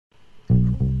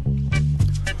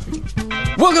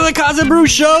Welcome to the Koz and Bru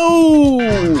Show!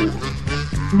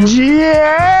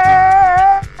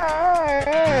 Yeah!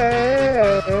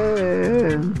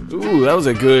 Ooh, that was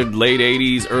a good late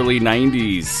 80s, early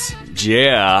 90s.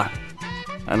 Yeah.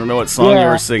 I don't know what song you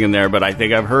were singing there, but I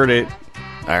think I've heard it.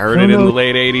 I heard it in the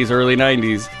late 80s, early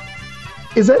 90s.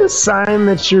 Is that a sign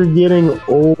that you're getting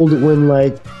old when,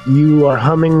 like, you are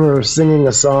humming or singing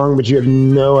a song, but you have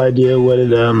no idea what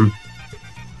it,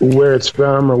 where it's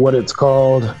from or what it's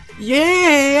called? Yeah.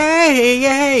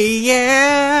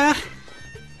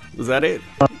 Was that it?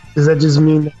 Does that just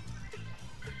mean... It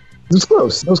was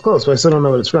close. It was close, but I still don't know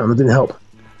what it's from. It didn't help.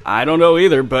 I don't know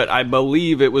either, but I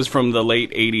believe it was from the late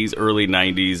 80s, early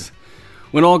 90s,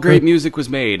 when all great music was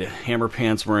made. Hammer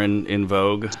pants were in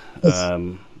vogue.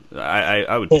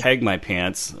 I would peg my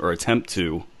pants, or attempt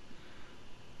to.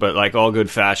 But like all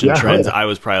good fashion trends, I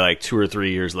was probably like 2 or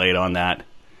 3 years late on that,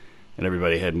 and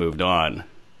everybody had moved on.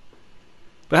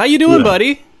 But how you doing,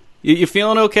 buddy? You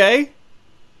feeling okay?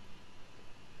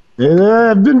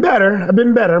 I've been better. I'm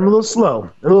a little slow.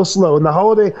 In the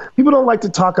holiday, people don't like to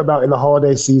talk about in the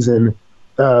holiday season.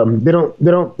 They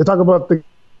talk about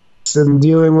and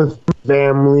dealing with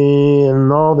family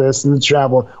and all this and the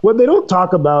travel. What they don't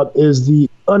talk about is the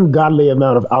ungodly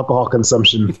amount of alcohol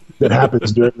consumption that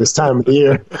happens during this time of the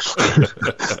year.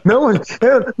 No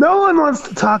one wants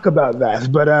to talk about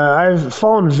that, but I've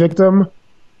fallen victim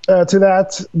to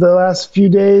that the last few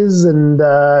days, and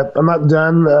I'm not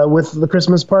done with the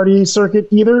Christmas party circuit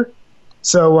either.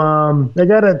 So I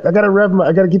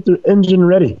gotta keep the engine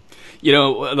ready. You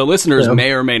know, the listeners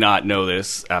may or may not know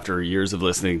this after years of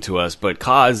listening to us, but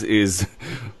Koz is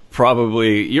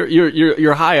probably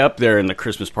you're high up there in the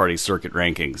Christmas party circuit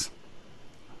rankings.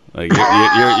 Like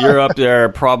you're up there,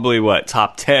 probably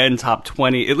top 10, top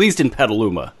 20, at least in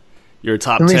Petaluma. You're a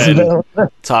top 10,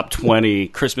 top 20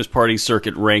 Christmas party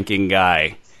circuit ranking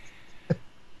guy.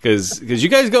 Because you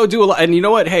guys go do a lot, and you know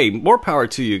what? Hey, more power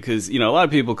to you. Because a lot of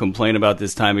people complain about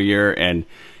this time of year and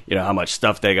how much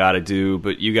stuff they got to do,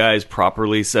 but you guys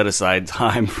properly set aside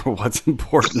time for what's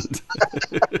important,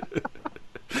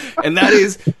 and that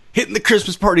is hitting the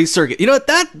Christmas party circuit. You know what?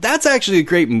 That's actually a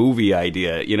great movie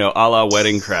idea. A la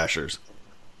Wedding Crashers.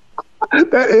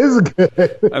 That is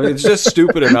good. I mean, it's just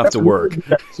stupid enough to work.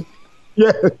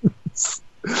 Yes,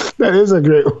 that is a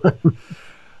great one.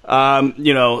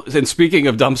 And speaking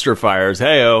of dumpster fires,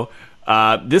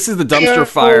 this is the dumpster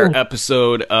fire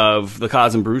episode of the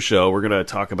Koz and Bru Show. We're going to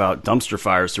talk about dumpster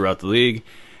fires throughout the league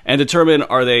and determine,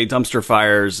 are they dumpster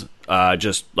fires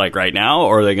just like right now,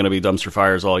 or are they going to be dumpster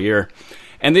fires all year?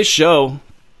 And this show,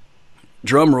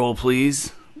 drum roll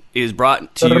please, is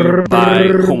brought to you by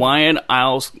Hawaiian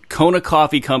Isles Kona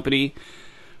Coffee Company,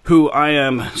 who I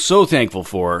am so thankful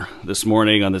for this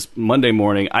morning, on this Monday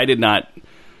morning. I did not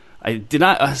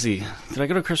see. Did I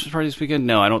go to a Christmas party this weekend?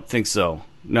 No, I don't think so.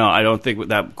 No, I don't think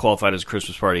that qualified as a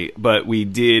Christmas party. But we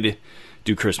did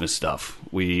do Christmas stuff.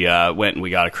 We went and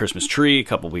we got a Christmas tree a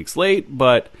couple weeks late,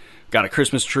 but got a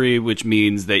Christmas tree, which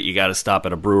means that you got to stop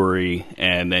at a brewery,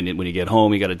 and then when you get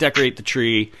home, you got to decorate the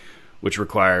tree, which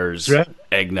requires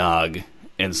eggnog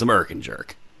and some Irken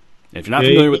Jerk. And if you're not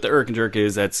familiar with the Irken Jerk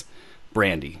is, that's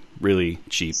brandy, really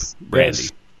cheap brandy.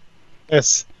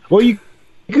 Yes. Well, you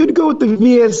could go with the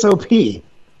VSOP.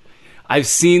 I've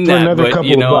seen that, but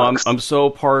I'm so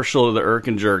partial to the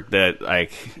Irken Jerk that,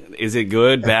 like, is it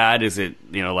good, bad? Is it,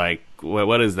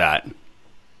 what is that?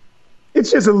 It's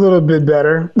just a little bit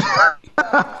better.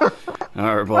 All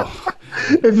right, well,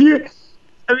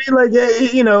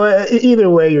 either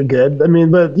way you're good. I mean,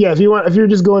 but yeah, if you're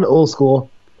just going old school,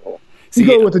 you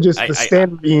go with the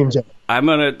standard E&J.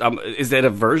 Is that a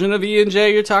version of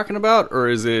E&J you're talking about, or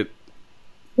is it?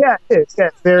 Yeah, it's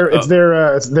their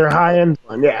high end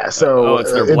one. Yeah, so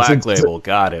it's their black label.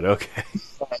 Got it. Okay.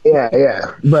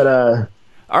 Yeah. But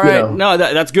all right. No,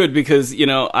 that's good, because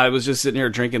I was just sitting here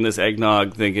drinking this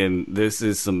eggnog, thinking this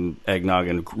is some eggnog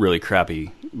and really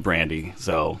crappy brandy.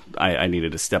 So I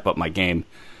needed to step up my game.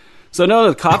 So no,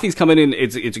 the coffee's coming in.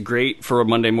 It's great for a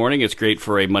Monday morning. It's great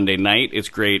for a Monday night. It's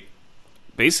great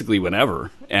basically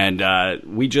whenever. And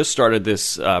we just started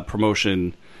this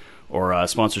promotion or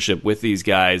sponsorship with these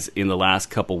guys in the last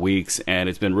couple weeks, and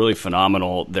it's been really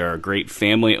phenomenal. They're a great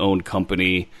family-owned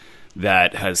company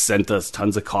that has sent us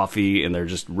tons of coffee, and they're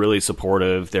just really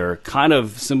supportive. They're kind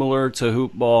of similar to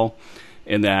Hoopball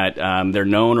in that they're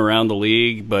known around the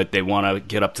league, but they want to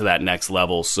get up to that next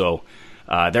level. So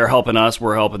they're helping us,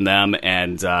 we're helping them,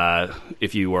 and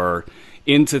if you are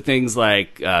into things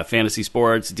like fantasy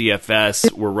sports,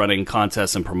 DFS, we're running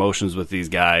contests and promotions with these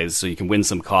guys, so you can win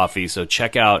some coffee. So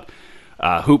check out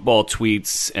Hoopball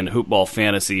Tweets and Hoopball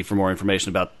Fantasy for more information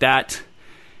about that.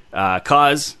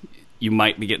 Koz, you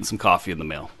might be getting some coffee in the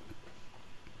mail.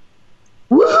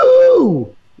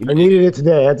 Woo! I needed it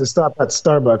today. I had to stop at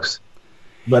Starbucks,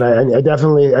 but I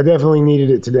definitely needed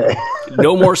it today.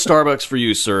 No more Starbucks for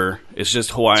you, sir. It's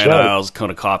just Hawaiian That's right. Isles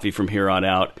kind of coffee from here on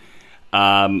out.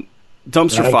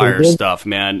 Dumpster fire stuff,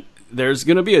 man. There's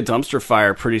going to be a dumpster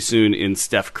fire pretty soon in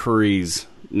Steph Curry's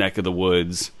neck of the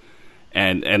woods.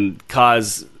 And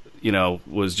Koz,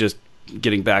 was just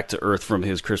getting back to earth from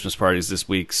his Christmas parties this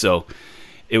week. So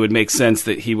it would make sense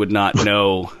that he would not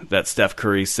know that Steph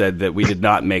Curry said that we did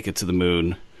not make it to the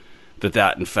moon,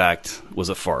 that in fact was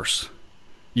a farce.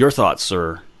 Your thoughts,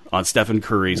 sir, on Stephen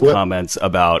Curry's comments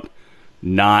about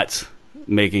not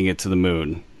making it to the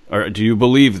moon? Or do you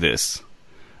believe this?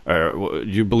 Or do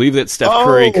you believe that Steph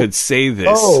Curry could say this?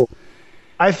 Oh,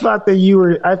 I thought that he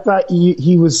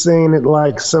was saying it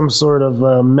like some sort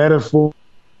of metaphor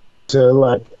to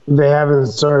like they haven't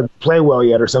started to play well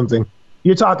yet or something.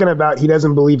 You're talking about he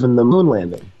doesn't believe in the moon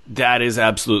landing. That is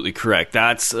absolutely correct.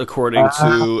 That's according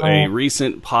to a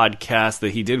recent podcast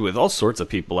that he did with all sorts of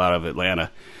people out of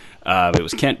Atlanta. It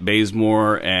was Kent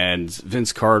Bazemore and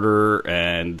Vince Carter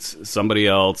and somebody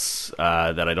else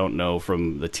that I don't know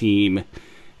from the team.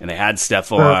 And they had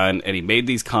Steph on, and he made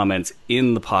these comments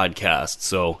in the podcast.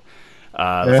 So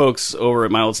the folks over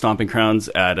at my old stomping grounds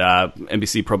at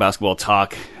NBC Pro Basketball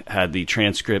Talk had the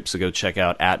transcript, so go check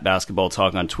out at Basketball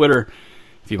Talk on Twitter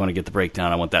if you want to get the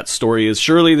breakdown on what that story is.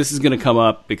 Surely this is going to come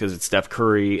up because it's Steph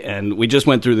Curry, and we just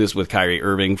went through this with Kyrie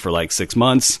Irving for like 6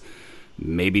 months,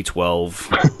 maybe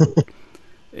 12.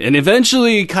 And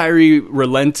eventually Kyrie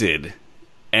relented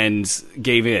and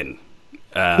gave in.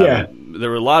 There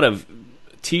were a lot of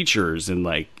teachers in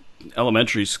like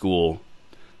elementary school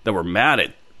that were mad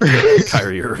at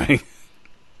Kyrie Irving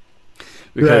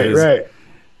because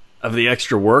of the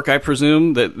extra work, I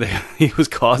presume, that he was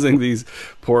causing these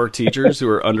poor teachers who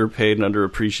are underpaid and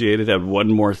underappreciated have one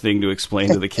more thing to explain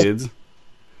to the kids.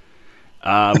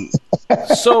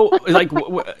 So, like,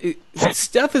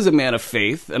 Steph is a man of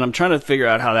faith, and I'm trying to figure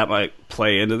out how that might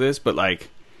play into this, but, like,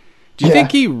 do you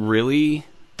think he really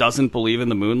doesn't believe in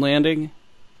the moon landing?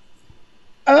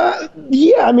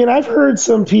 Yeah, I mean, I've heard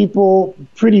some people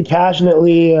pretty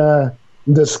passionately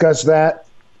discuss that.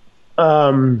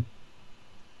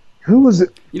 Who was it?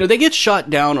 They get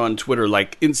shot down on Twitter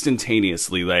like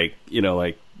instantaneously. Like,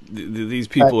 these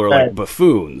people are like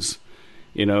buffoons.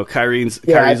 Kyrie's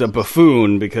a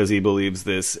buffoon because he believes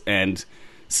this, and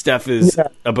Steph is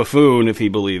a buffoon if he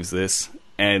believes this.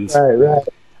 And the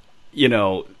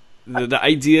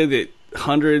idea that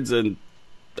hundreds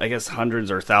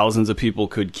or thousands of people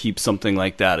could keep something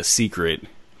like that a secret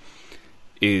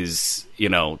is,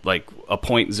 like a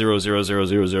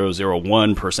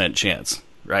 0.0000001% chance,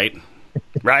 right?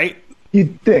 Right?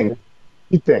 You'd think,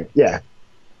 yeah.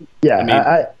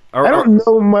 I don't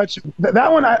know much.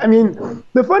 That one, I mean,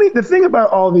 the thing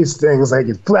about all these things, like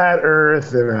flat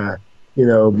Earth and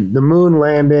the moon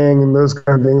landing and those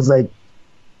kind of things, like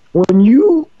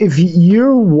if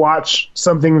you watch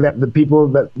something that the people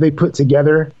that they put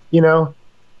together, they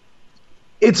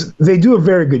do a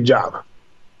very good job.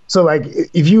 So like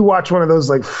if you watch one of those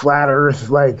like flat Earth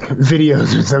like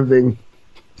videos or something,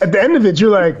 at the end of it you're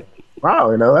like,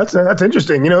 wow, that's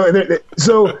interesting,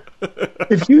 So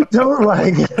if you don't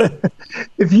like,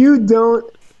 if it's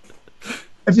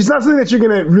not something that you're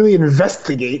gonna really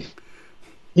investigate,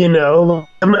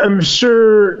 I'm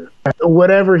sure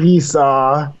whatever he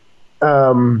saw,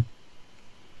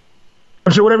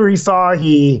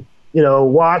 he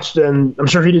watched, and I'm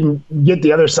sure he didn't get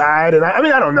the other side. And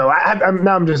I don't know.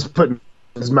 I'm just putting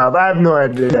in his mouth. I have no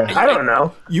idea. I don't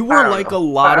know. You were like a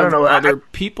lot of other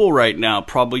people right now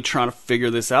probably trying to figure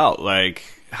this out. Like,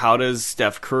 how does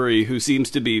Steph Curry, who seems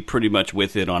to be pretty much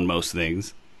with it on most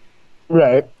things,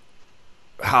 right?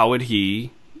 How would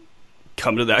he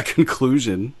come to that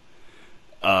conclusion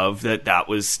of that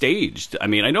was staged? I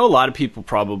mean, I know a lot of people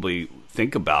probably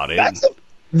think about it.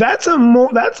 That's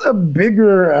a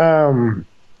bigger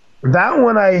that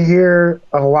one I hear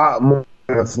a lot more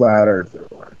than the flat earther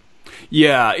one.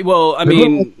 Yeah, well, I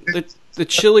mean, the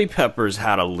Chili Peppers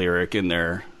had a lyric in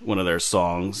one of their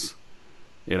songs,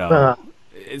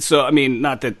 So I mean,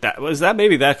 not that was that.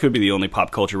 Maybe that could be the only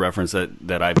pop culture reference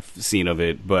that I've seen of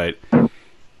it, but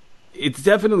it's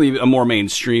definitely a more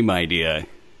mainstream idea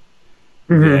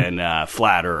than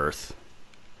flat Earth.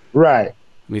 Right.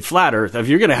 I mean, flat Earth, if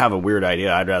you're going to have a weird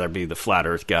idea, I'd rather be the flat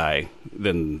Earth guy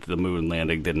than the moon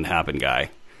landing didn't happen guy.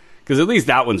 Because at least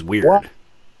that one's weird. What?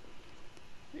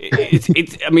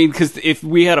 I mean, because if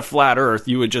we had a flat Earth,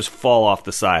 you would just fall off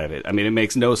the side of it. I mean, it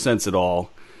makes no sense at all.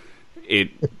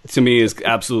 It, to me, is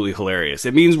absolutely hilarious.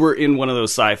 It means we're in one of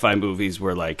those sci-fi movies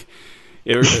where, like,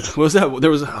 What was that?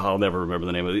 There was, I'll never remember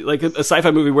the name of it. Like a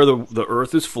sci-fi movie where the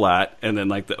Earth is flat and then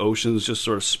like the oceans just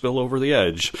sort of spill over the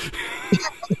edge.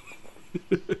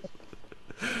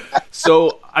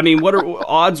 So, I mean, what are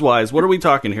odds-wise? What are we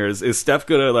talking here? Is Steph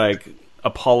gonna like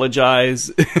apologize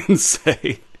and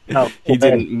say he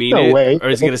didn't mean it, way. or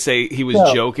is he gonna say he was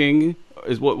joking?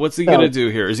 What's he gonna do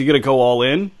here? Is he gonna go all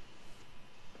in?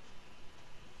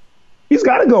 He's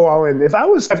got to go all in. If I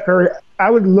was Steph Curry, I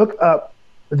would look up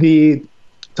the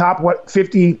top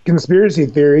 50 conspiracy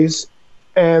theories,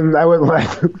 and I would like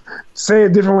say a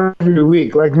different one every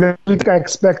week. Like next week, I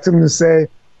expect him to say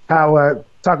how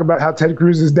talk about how Ted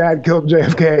Cruz's dad killed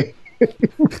JFK.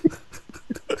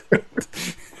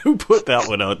 Who put that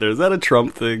one out there? Is that a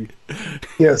Trump thing?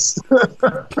 Yes.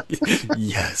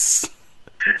 Yes.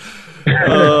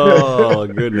 Oh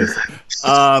goodness.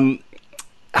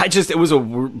 It was a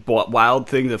wild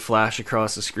thing to flash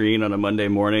across the screen on a Monday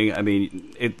morning. I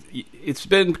mean, it's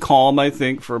been calm, I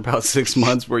think, for about 6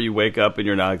 months where you wake up and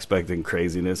you're not expecting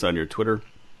craziness on your Twitter.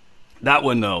 That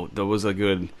one, though, there was a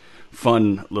good,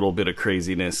 fun little bit of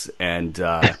craziness. And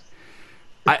I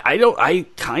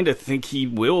kind of think he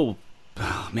will.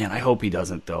 Oh, man, I hope he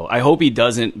doesn't, though. I hope he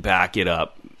doesn't back it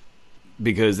up,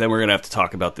 because then we're going to have to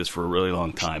talk about this for a really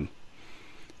long time.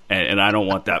 And I don't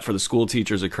want that for the school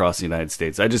teachers across the United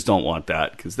States. I just don't want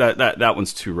that, because that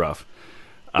one's too rough.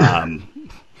 Dumpster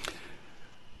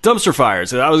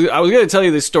fires. I was going to tell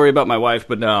you this story about my wife,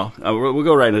 but no, we'll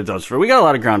go right into dumpster. We got a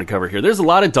lot of ground to cover here. There's a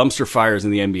lot of dumpster fires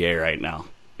in the NBA right now,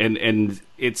 and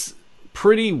it's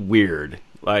pretty weird.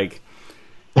 Like,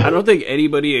 I don't think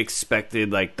anybody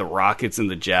expected like the Rockets and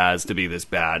the Jazz to be this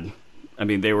bad. I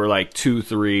mean, they were like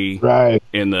 2-3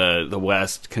 in the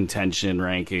West contention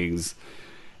rankings.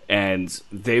 And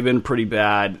they've been pretty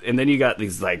bad. And then you got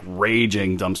these like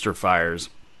raging dumpster fires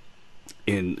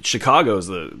in Chicago's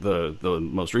the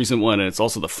most recent one, and it's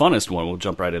also the funnest one. We'll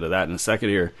jump right into that in a second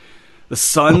here. The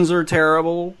Suns are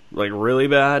terrible, like really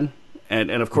bad. And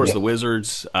of course the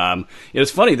Wizards.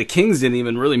 It's funny, the Kings didn't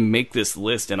even really make this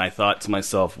list, and I thought to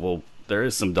myself, well, there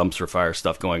is some dumpster fire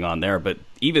stuff going on there, but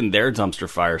even their dumpster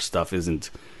fire stuff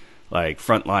isn't like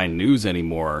frontline news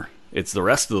anymore. It's the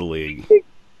rest of the league.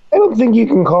 I don't think you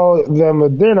can call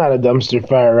them. They're not a dumpster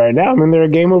fire right now. I mean, they're a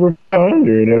game over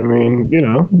 500. I mean, you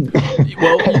know.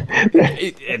 Well,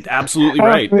 absolutely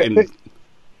right.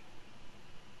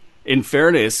 In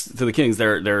fairness to the Kings,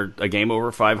 they're a game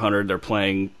over 500. They're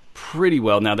playing pretty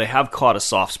well now. They have caught a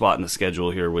soft spot in the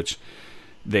schedule here, which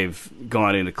they've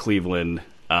gone into Cleveland,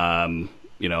 and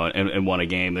won a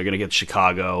game. They're going to get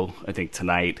Chicago, I think,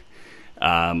 tonight.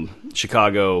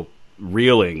 Chicago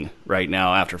reeling right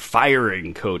now after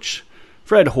firing coach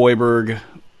Fred Hoiberg,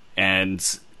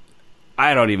 and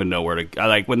I don't even know where to.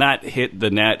 Like, when that hit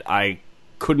the net, I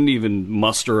couldn't even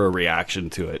muster a reaction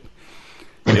to it.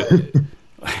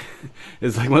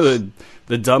 It's like one of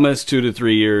the dumbest 2 to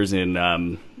 3 years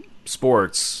in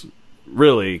sports,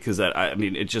 really, because I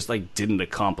mean, it just like didn't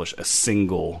accomplish a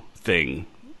single thing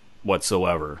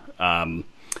whatsoever.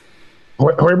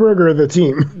 Hoiberg or the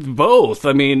team? Both.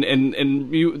 I mean,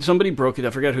 and somebody broke it. I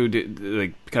forget who did.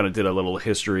 Like, kind of did a little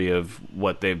history of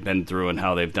what they've been through and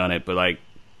how they've done it. But like,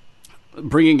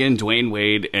 bringing in Dwayne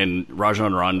Wade and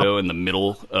Rajon Rondo in the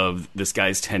middle of this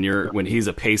guy's tenure when he's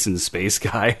a pace and space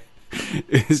guy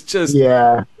is just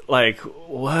like,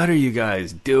 what are you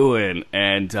guys doing?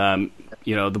 And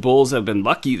the Bulls have been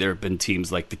lucky. There have been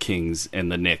teams like the Kings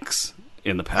and the Knicks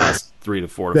in the past 3 to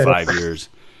 4 to 5 years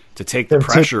to take the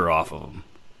pressure off of them.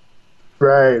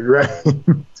 Right.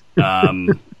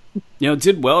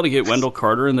 Did well to get Wendell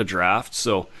Carter in the draft,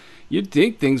 so you'd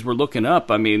think things were looking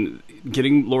up. I mean,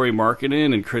 getting Lauri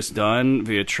Markkanen and Chris Dunn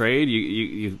via trade,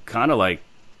 you kind of like,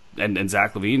 and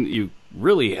Zach LaVine, you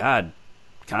really had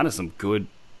kind of some good,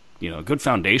 good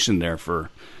foundation there for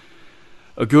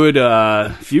a good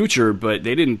future, but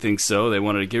they didn't think so. They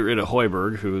wanted to get rid of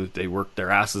Hoiberg, who they worked their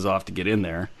asses off to get in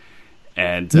there.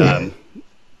 And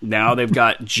now they've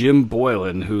got Jim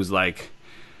Boylan, who's like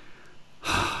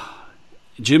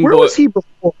Jim. Where was he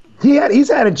before?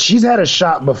 She's had a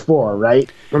shot before, right?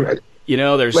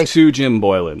 There's like, 2 Jim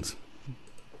Boylans.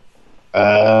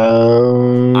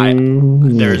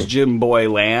 There's Jim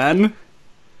Boylan,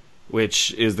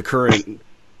 which is the current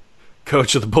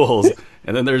coach of the Bulls,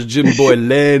 and then there's Jim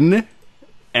Boylan,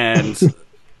 and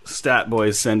Stat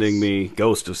Boy's sending me,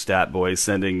 Ghost of Stat Boy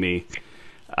sending me.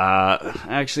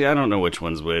 Actually, I don't know which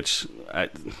one's which.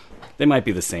 They might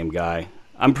be the same guy.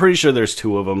 I'm pretty sure there's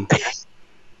 2 of them.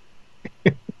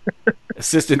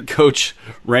 Assistant coach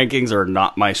rankings are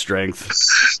not my strength.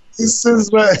 This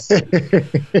is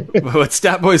what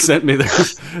Stat Boy sent me.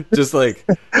 There's just like,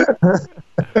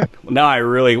 let Now I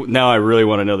really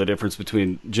want to know the difference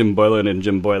between Jim Boylan and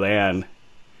Jim Boylan.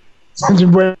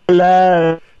 Jim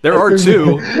Boylan. There are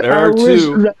two.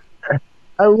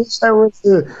 I wish I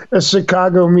was a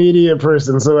Chicago media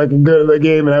person so I could go to the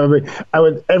game and I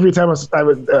would every time I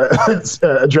would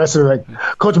address him like,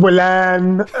 Coach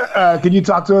Boylan, can you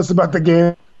talk to us about the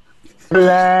game?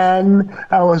 Boylan,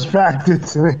 I was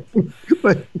practicing.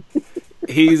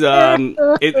 He's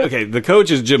okay. The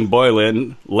coach is Jim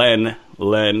Boylan.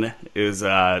 Len is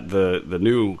the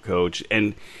new coach,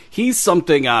 and he's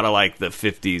something out of like the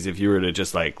 50s. If you were to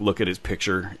just like look at his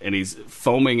picture, and he's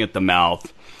foaming at the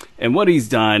mouth, and what he's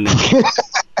done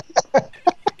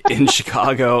in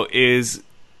Chicago is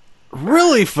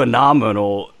really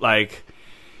phenomenal. Like,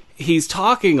 he's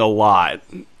talking a lot.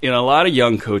 A lot of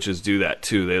young coaches do that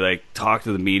too. They like talk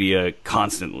to the media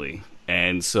constantly.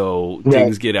 And so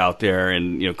things get out there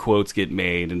and, quotes get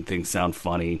made and things sound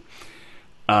funny.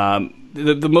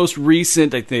 The most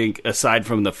recent, I think, aside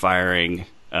from the firing,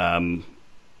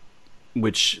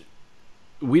 which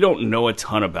we don't know a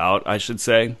ton about, I should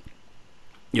say,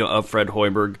 of Fred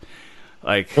Hoiberg,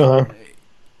 like,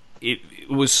 it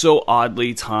was so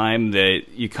oddly timed that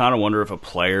you kind of wonder if a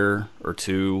player or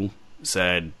two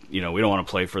said, we don't want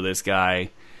to play for this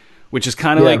guy. Which is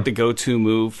kind of like the go-to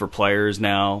move for players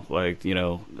now. Like,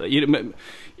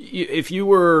 if you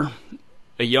were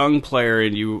a young player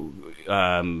and you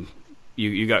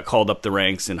got called up the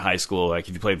ranks in high school, like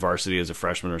if you played varsity as a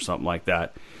freshman or something like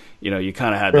that, you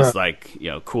kind of had this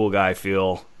cool guy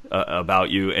feel about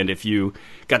you. And if you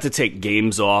got to take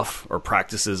games off or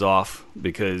practices off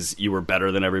because you were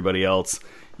better than everybody else,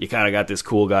 you kind of got this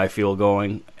cool guy feel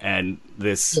going. And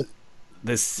this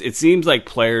it seems like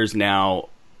players now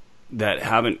that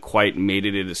haven't quite made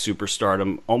it into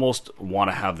superstardom almost want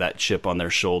to have that chip on their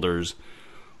shoulders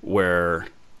where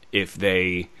if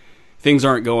things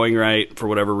aren't going right for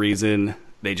whatever reason,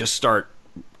 they just start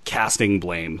casting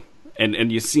blame.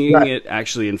 And you're seeing it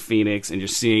actually in Phoenix, and you're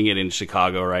seeing it in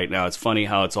Chicago right now. It's funny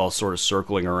how it's all sort of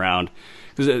circling around.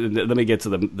 Because let me get to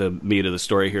the meat of the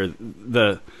story here.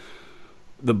 The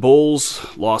Bulls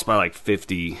lost by like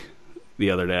 50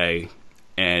 the other day.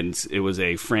 And it was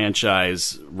a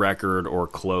franchise record or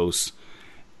close.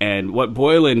 And what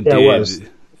Boylan did,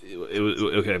 it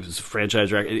was a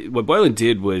franchise record. What Boylan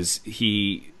did was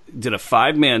he did a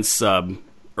 5-man sub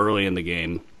early in the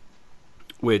game,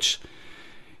 which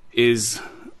is,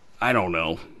 I don't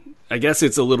know, I guess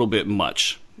it's a little bit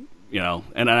much,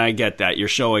 and I get that. You're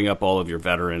showing up all of your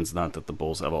veterans, not that the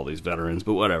Bulls have all these veterans,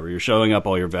 but whatever. You're showing up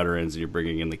all your veterans and you're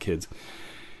bringing in the kids.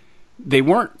 They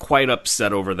weren't quite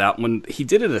upset over that one. He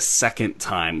did it a second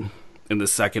time in the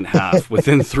second half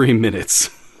within 3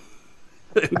 minutes.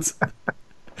 and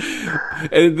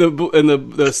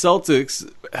the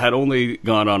Celtics had only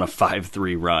gone on a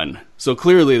 5-3 run. So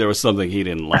clearly there was something he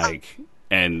didn't like,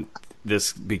 and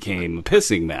this became a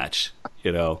pissing match.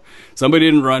 Somebody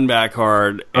didn't run back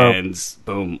hard, and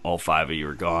boom, all 5 of you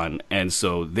are gone. And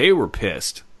so they were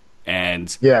pissed.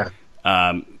 And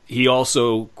he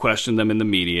also questioned them in the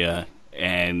media,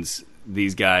 and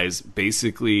these guys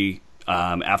basically,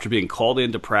 after being called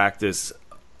into practice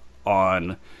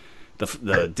on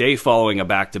the day following a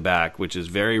back-to-back, which is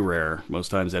very rare, most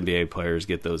times NBA players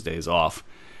get those days off,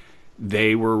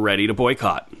 they were ready to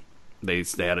boycott. They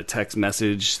had a text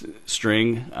message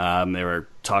string. They were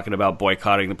talking about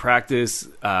boycotting the practice.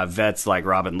 Vets like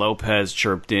Robin Lopez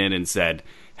chirped in and said,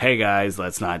 hey guys,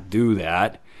 let's not do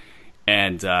that.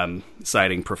 And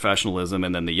citing professionalism,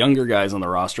 and then the younger guys on the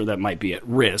roster that might be at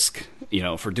risk,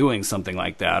 for doing something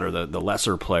like that, or the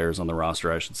lesser players on the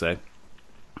roster, I should say.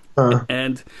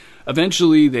 And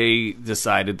eventually they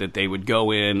decided that they would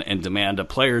go in and demand a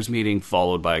players' meeting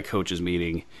followed by a coaches'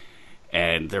 meeting.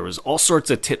 And there was all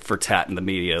sorts of tit for tat in the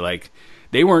media. Like,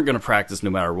 they weren't going to practice no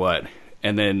matter what.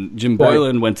 And then Jim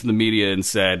Boylan went to the media and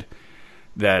said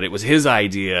that it was his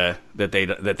idea that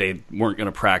they weren't going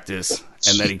to practice,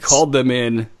 and that he called them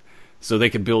in so they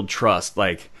could build trust.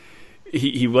 Like,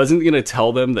 he wasn't going to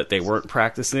tell them that they weren't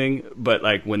practicing, but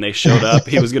like when they showed up,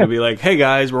 he was going to be like, hey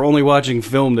guys, we're only watching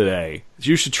film today.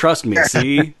 You should trust me.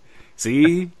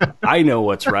 See, I know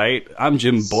what's right. I'm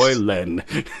Jim Boylan.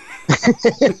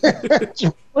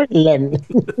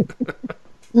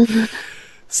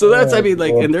 So that's, I mean,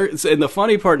 like, and the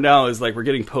funny part now is like we're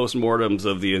getting postmortems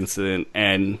of the incident,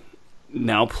 and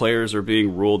now players are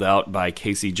being ruled out by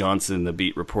Casey Johnson, the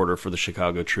beat reporter for the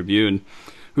Chicago Tribune,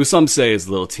 who some say is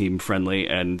a little team friendly,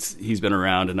 and he's been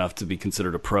around enough to be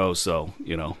considered a pro. So,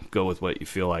 go with what you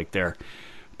feel like there.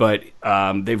 But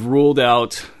they've ruled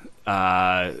out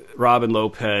Robin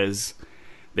Lopez.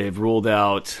 They've ruled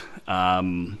out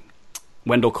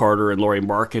Wendell Carter and Lauri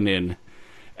Markkanen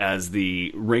as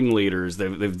the ringleaders.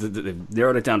 They've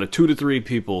narrowed it down to 2 to 3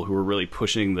 people who are really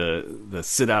pushing the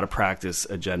sit out of practice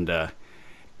agenda.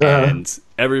 And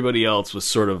everybody else was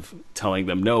sort of telling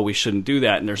them, no, we shouldn't do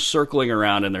that. And they're circling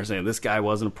around and they're saying, this guy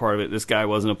wasn't a part of it. This guy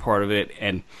wasn't a part of it.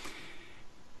 And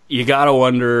you got to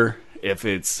wonder if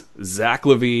it's Zach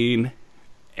LaVine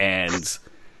and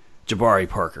Jabari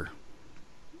Parker.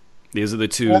 These are the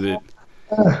two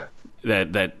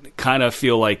that kind of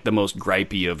feel like the most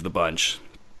gripey of the bunch.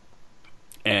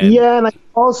 And I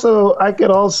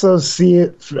could also see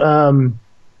it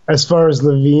as far as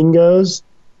LaVine goes.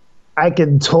 I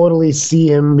could totally see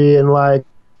him being like,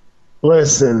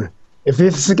 listen, if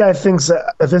this guy thinks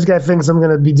I'm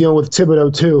going to be dealing with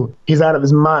Thibodeau too, he's out of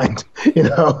his mind.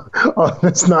 All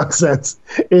this nonsense.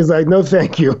 He's like, no,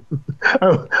 thank you.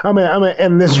 I'm gonna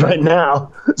end this right now.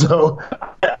 So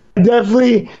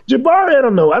definitely Jabari. I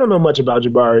don't know much about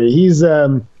Jabari. He's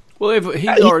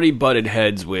already butted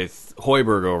heads with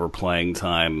Hoiberg over playing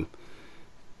time,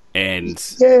 and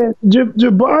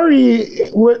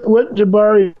Jabari. What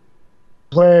Jabari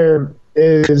player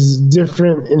is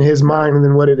different in his mind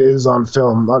than what it is on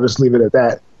film. I'll just leave it at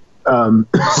that.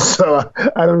 So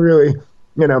I don't really,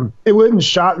 it wouldn't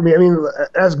shock me. I mean,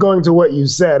 as going to what you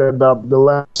said about the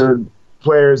lesser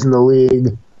players in the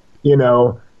league, and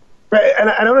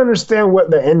I don't understand what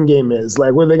the end game is.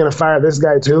 Like, were they going to fire this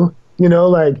guy too?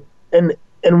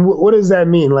 And what does that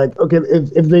mean? Like, okay,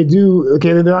 if they do,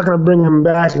 okay, they're not going to bring him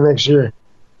back next year.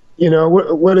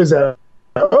 What is that?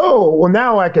 Oh, well,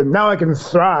 now I can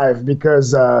thrive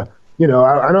because I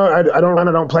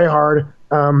don't play hard.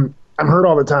 I'm hurt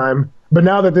all the time. But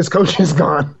now that this coach is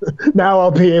gone, now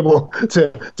I'll be able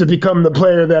to become the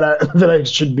player that I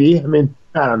should be. I mean,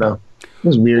 I don't know. It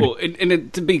was weird. Well,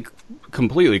 to be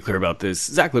completely clear about this,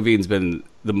 Zach LaVine's been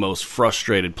the most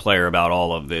frustrated player about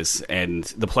all of this, and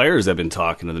the players have been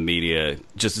talking to the media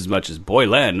just as much as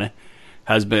Boylen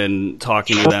has been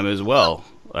talking to them as well.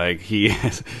 Like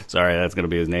sorry, that's going to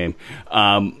be his name.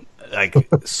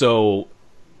 So,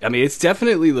 I mean, it's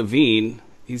definitely LaVine.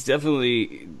 He's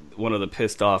definitely one of the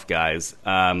pissed off guys.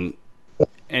 And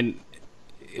I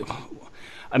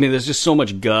mean, there's just so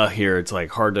much guh here. It's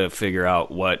like hard to figure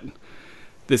out what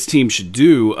this team should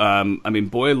do. I mean,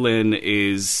 Boylen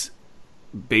is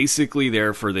basically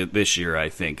there for this year, I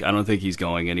think. I don't think he's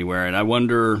going anywhere. And I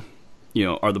wonder,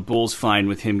 are the Bulls fine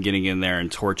with him getting in there and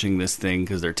torching this thing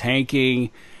because they're tanking,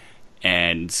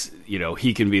 and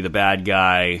he can be the bad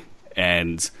guy,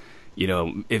 and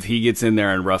if he gets in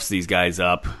there and roughs these guys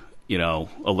up a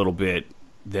little bit,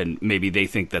 then maybe they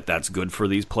think that that's good for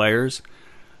these players.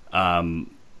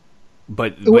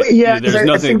 But there's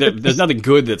nothing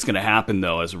good that's going to happen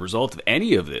though as a result of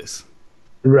any of this.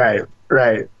 Right.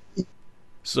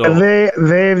 So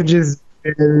they've just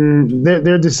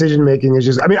their decision making is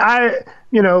just. I mean, I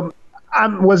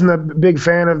wasn't a big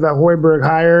fan of the Hoiberg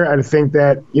hire. I think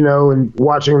that in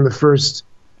watching the first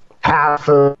half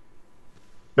of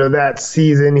that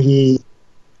season,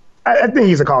 I think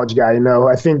he's a college guy.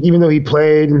 I think even though he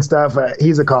played and stuff,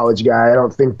 he's a college guy. I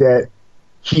don't think that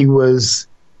he was.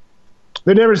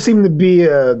 There never seemed to be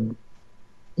a.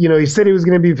 He said he was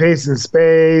going to be pace and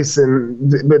space,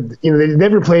 but they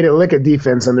never played a lick of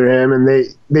defense under him, and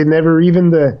they never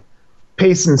even the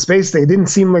pace and space thing. It didn't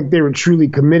seem like they were truly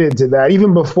committed to that,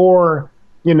 even before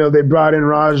they brought in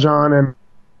Rajon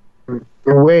and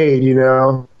Wade.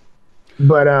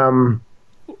 But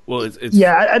well, it's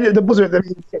the Bulls are.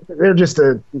 They're just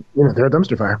they're a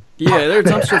dumpster fire. Yeah, they're a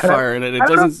dumpster fire, and it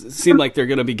doesn't seem like they're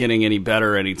going to be getting any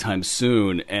better anytime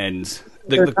soon. And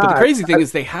the crazy thing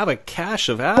is they have a cache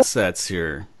of assets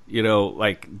here.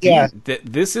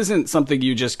 This isn't something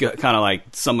you just kind of like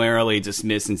summarily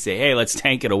dismiss and say, hey, let's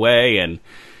tank it away. And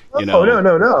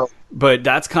no. But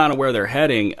that's kind of where they're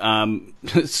heading.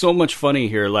 So much funny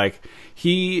here. Like,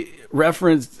 he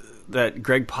referenced that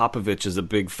Greg Popovich is a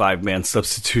big 5-man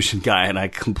substitution guy, and I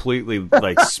completely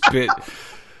spit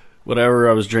whatever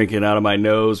I was drinking out of my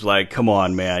nose. Like, come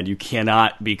on, man, you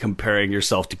cannot be comparing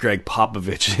yourself to Greg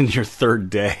Popovich in your third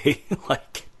day.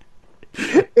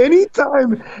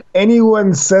 Anytime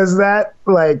anyone says that,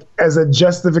 as a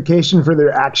justification for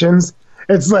their actions,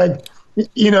 it's like,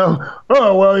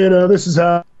 oh well, this is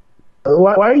how.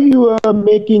 Why are you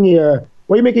making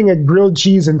a grilled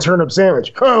cheese and turnip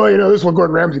sandwich? Oh, this is what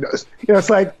Gordon Ramsay does. It's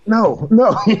like, no.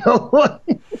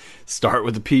 Start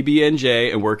with the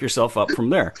PB&J and work yourself up from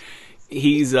there.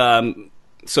 He's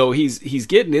he's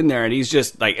getting in there, and he's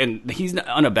just and he's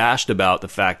unabashed about the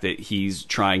fact that he's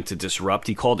trying to disrupt.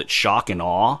 He called it shock and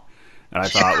awe, and I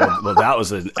thought, well, that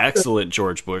was an excellent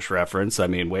George Bush reference. I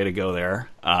mean, way to go there.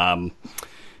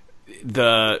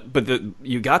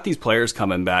 you got these players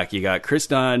coming back. You got Chris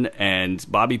Dunn and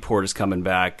Bobby Portis coming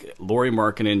back. Lauri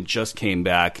Markkanen just came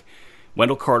back.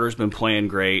 Wendell Carter's been playing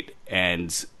great,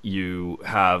 and you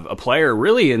have a player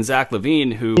really in Zach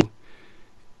LaVine who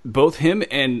both him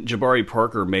and Jabari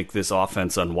Parker make this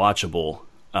offense unwatchable.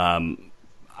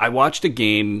 I watched a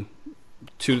game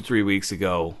 2 to 3 weeks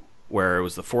ago where it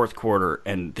was the fourth quarter,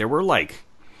 and there were like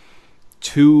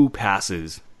 2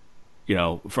 passes,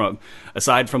 from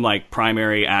aside from like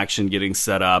primary action getting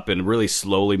set up and really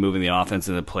slowly moving the offense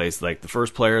into place. Like the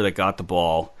first player that got the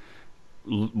ball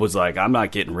was like, I'm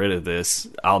not getting rid of this.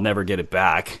 I'll never get it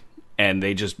back. And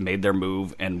they just made their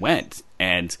move and went.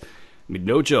 And I mean,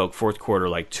 no joke, fourth quarter,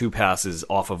 like 2 passes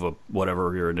off of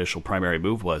whatever your initial primary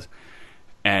move was.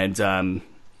 And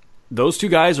those 2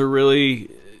 guys are really,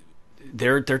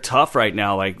 they're tough right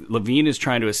now. Like LaVine is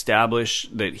trying to establish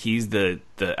that he's the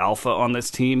alpha on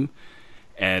this team.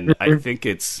 And I think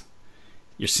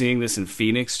you're seeing this in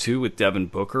Phoenix too with Devin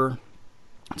Booker.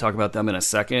 I'll talk about them in a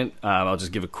second. I'll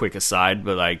just give a quick aside,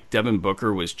 but like Devin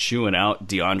Booker was chewing out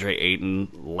DeAndre Ayton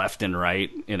left and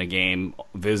right in a game,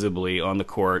 visibly on the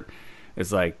court.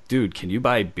 It's like, dude, can you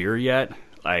buy beer yet?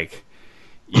 Like,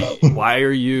 why are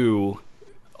you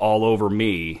all over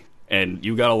me? And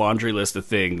you got a laundry list of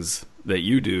things that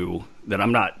you do that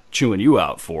I'm not chewing you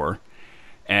out for.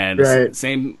 And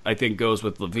same, I think, goes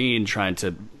with LaVine trying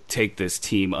to take this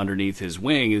team underneath his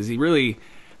wing, is he really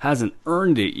hasn't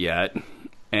earned it yet.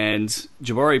 And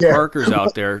Jabari Parker's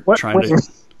out there trying to...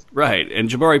 Right, and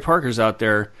Jabari Parker's out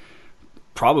there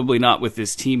probably not with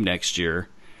this team next year.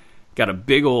 Got a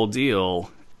big old deal,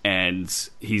 and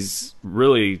he's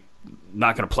really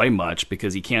not going to play much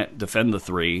because he can't defend the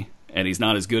 3, and he's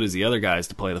not as good as the other guys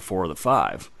to play the 4 or the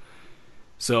 5.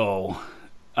 So...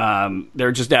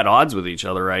 they're just at odds with each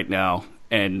other right now.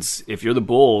 And if you're the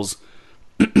Bulls,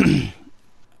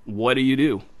 what do you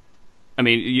do? I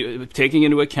mean, taking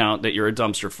into account that you're a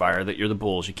dumpster fire, that you're the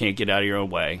Bulls, you can't get out of your own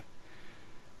way.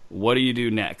 What do you do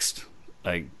next?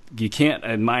 Like, you can't,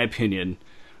 in my opinion,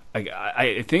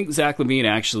 I think Zach LaVine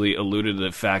actually alluded to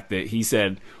the fact that he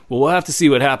said, well, we'll have to see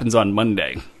what happens on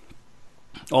Monday.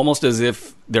 Almost as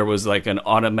if there was like an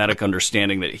automatic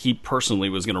understanding that he personally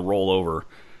was going to roll over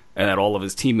and that all of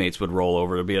his teammates would roll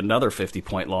over. It'd be another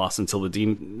 50-point loss until the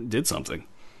team did something.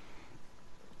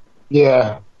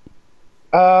 Yeah.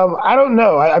 I don't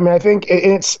know. I mean, I think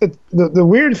the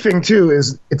weird thing, too,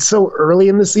 is it's so early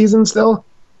in the season still.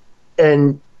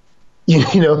 And,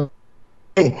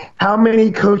 how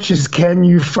many coaches can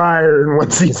you fire in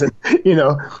one season?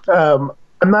 I'm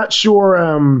not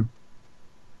sure.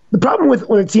 The problem with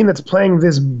a team that's playing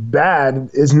this bad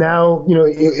is now,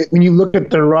 when you look at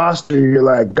the roster, you're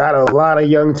like, got a lot of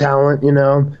young talent,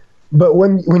 But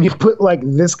when you put like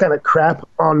this kind of crap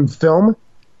on film,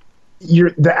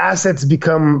 the assets they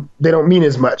don't mean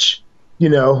as much.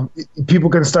 People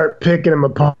can start picking them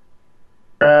apart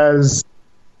as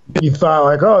you thought,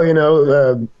 like,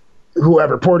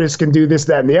 whoever, Portis can do this,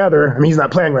 that, and the other. I mean, he's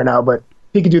not playing right now, but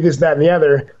he can do this, that, and the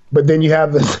other. But then you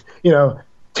have this,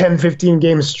 10, 15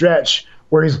 game stretch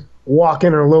where he's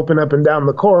walking or loping up and down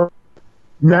the court.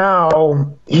 Now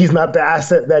he's not the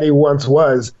asset that he once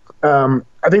was. I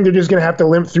think they're just going to have to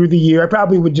limp through the year. I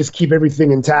probably would just keep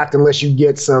everything intact unless you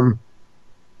get some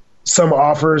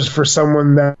offers for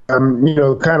someone that,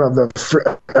 kind of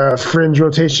the fringe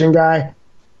rotation guy.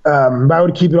 But I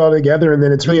would keep it all together, and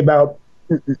then it's really about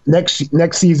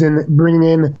next season bringing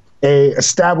in a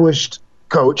established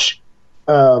coach,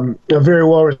 very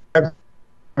well respected,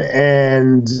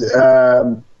 and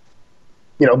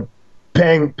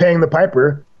paying the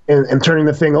piper and turning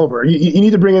the thing over. You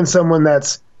need to bring in someone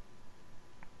that's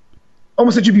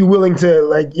almost that you'd be willing to,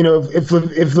 like, if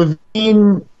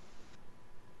LaVine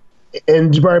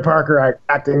and Jabari Parker are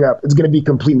acting up, it's going to be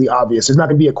completely obvious. There's not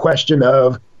going to be a question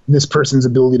of this person's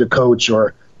ability to coach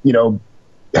or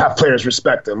have players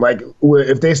respect them. Like,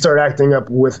 if they start acting up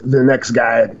with the next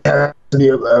guy, it has to be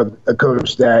a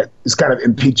coach that is kind of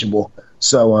impeachable.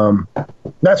 So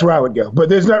that's where I would go.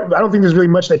 But I don't think there's really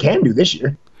much they can do this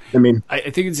year. I mean, I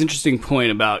think it's an interesting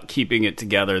point about keeping it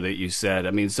together that you said.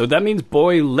 I mean, so that means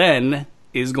Boy Len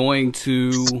is going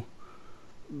to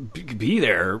be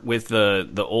there with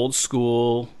the old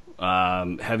school,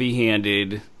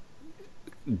 heavy-handed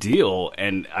deal.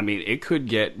 And, I mean, it could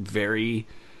get very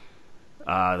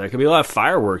there could be a lot of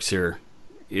fireworks here.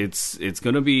 It's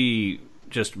going to be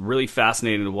just really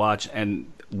fascinating to watch.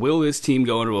 And will this team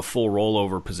go into a full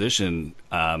rollover position?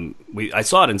 I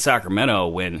saw it in Sacramento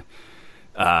when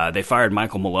they fired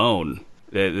Michael Malone.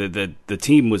 The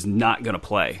team was not going to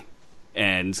play,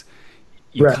 and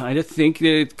you kind of think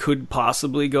that it could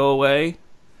possibly go away.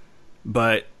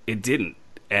 But it didn't,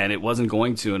 and it wasn't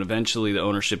going to, and eventually the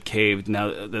ownership caved.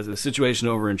 Now the situation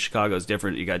over in Chicago is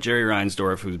different. You got Jerry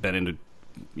Reinsdorf, who's been into,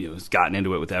 has gotten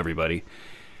into it with everybody,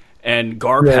 and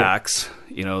Garpax,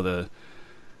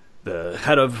 the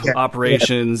head of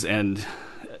operations and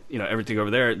everything over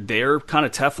there. They're kind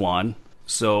of Teflon,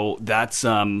 so that's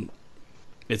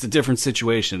it's a different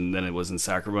situation than it was in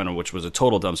Sacramento, which was a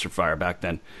total dumpster fire back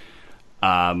then.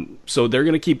 So they're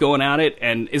going to keep going at it.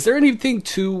 And is there anything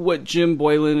to what Jim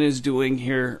Boylan is doing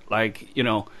here? Like,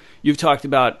 you've talked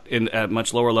about at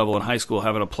much lower level in high school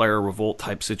having a player revolt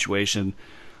type situation.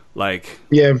 Like,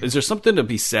 is there something to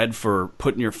be said for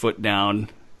putting your foot down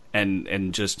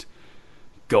and just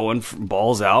going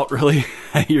balls out, really?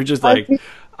 You're just like,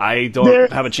 I don't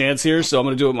have a chance here, so I'm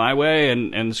going to do it my way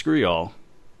and screw y'all.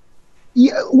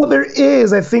 Yeah, well, there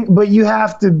is, I think, but you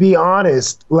have to be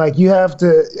honest. Like, you have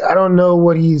to, I don't know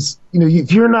what he's,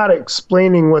 if you're not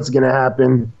explaining what's going to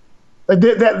happen, like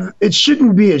that it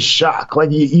shouldn't be a shock.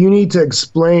 Like, you need to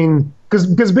explain,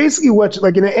 because basically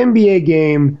like in an NBA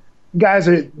game, guys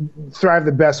thrive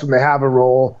the best when they have a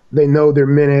role. They know their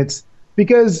minutes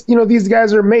because, these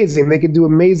guys are amazing. They can do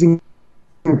amazing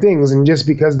things. And just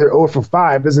because they're 0 for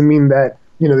 5 doesn't mean that,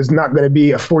 there's not going to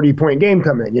be a 40-point game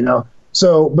coming,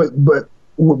 So, but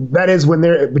that is when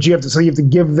but you have to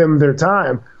give them their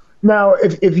time. Now,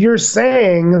 if you're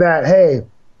saying that, hey,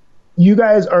 you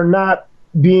guys are not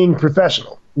being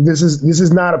professional, this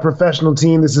is not a professional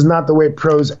team. This is not the way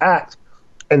pros act.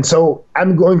 And so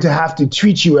I'm going to have to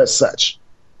treat you as such.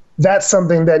 That's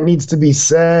something that needs to be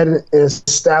said and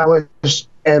established.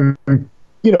 And,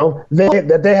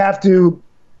 they have to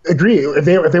agree. If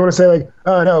they want to say like,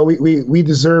 oh no, we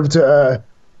deserve to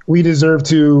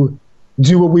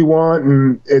do what we want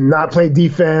and not play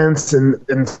defense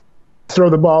and throw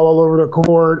the ball all over the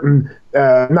court and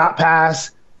not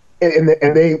pass, and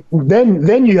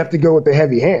then you have to go with the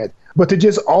heavy hand. But to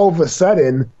just all of a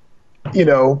sudden, that's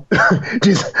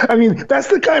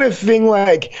the kind of thing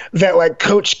like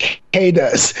Coach K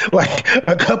does. Like,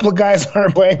 a couple of guys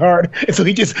aren't playing hard, and so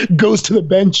he just goes to the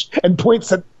bench and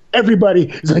points at everybody.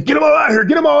 He's like, get them all out of here,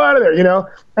 get them all out of there.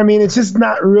 It's just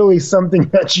not really something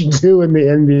that you do in the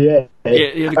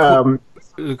NBA.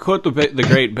 To quote the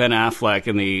great Ben Affleck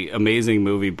in the amazing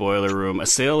movie Boiler Room, a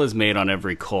sale is made on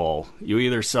every call. You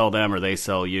either sell them or they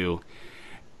sell you.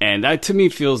 And that to me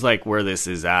feels like where this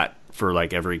is at for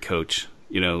like every coach.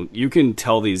 You can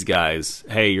tell these guys,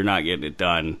 hey, you're not getting it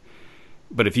done.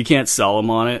 But if you can't sell them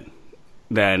on it,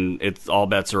 then it's all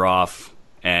bets are off.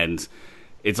 And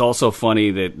it's also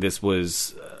funny that this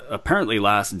was apparently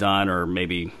last done, or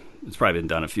maybe it's probably been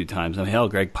done a few times. Hell,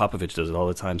 Greg Popovich does it all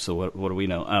the time, so what do we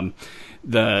know?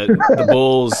 The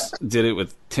Bulls did it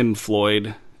with Tim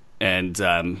Floyd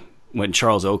and when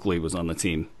Charles Oakley was on the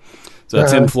team. So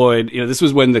Tim Floyd, this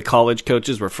was when the college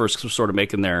coaches were first sort of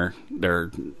making their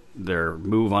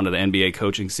move onto the NBA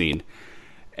coaching scene.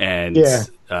 And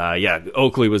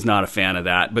Oakley was not a fan of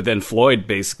that, but then Floyd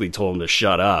basically told him to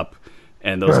shut up.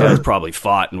 And those guys probably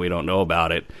fought, and we don't know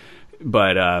about it.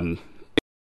 But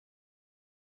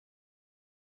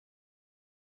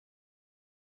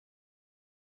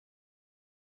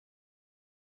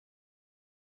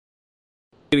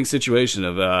situation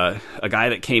of a guy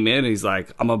that came in and he's like,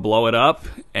 I'm gonna blow it up,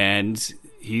 and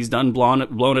he's done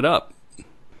blown it up.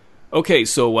 Okay,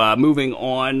 so moving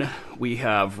on, we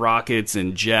have Rockets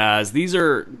and Jazz. These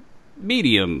are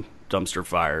medium dumpster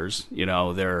fires.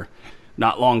 They're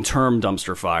not long-term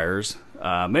dumpster fires.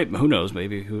 Maybe, who knows?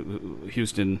 Maybe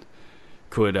Houston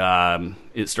could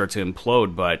start to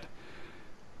implode. But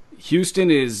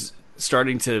Houston is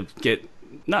starting to get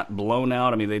not blown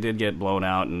out. I mean, they did get blown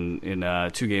out in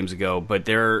 2 games ago, but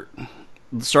they're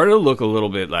starting to look a little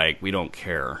bit like we don't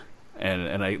care.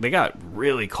 And they got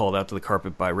really called out to the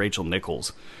carpet by Rachel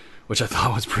Nichols, which I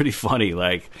thought was pretty funny.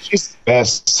 Like, she's the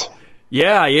best.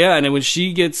 Yeah, and then when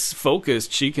she gets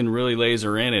focused, she can really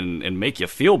laser in and make you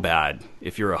feel bad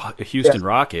if you're a Houston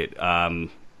Rocket.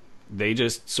 They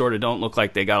just sort of don't look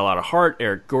like they got a lot of heart.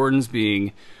 Eric Gordon's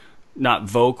being not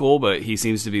vocal, but he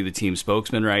seems to be the team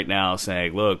spokesman right now,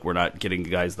 saying, look, we're not getting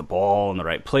guys the ball in the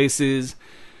right places.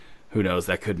 Who knows?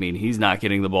 That could mean he's not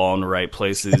getting the ball in the right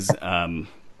places.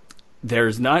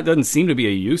 Doesn't seem to be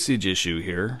a usage issue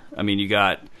here. I mean, you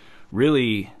got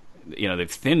really, they've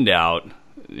thinned out.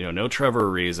 No Trevor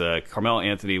Ariza. Carmelo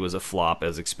Anthony was a flop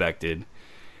as expected.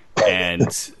 And how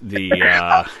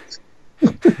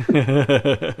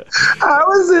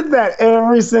is it that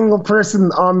every single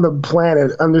person on the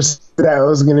planet understood that it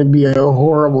was going to be a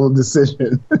horrible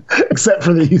decision, except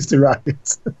for the Houston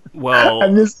Rockets? Well,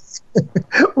 and this,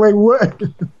 like, what?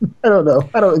 I don't know.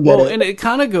 I don't get it. And it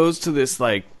kind of goes to this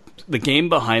like the game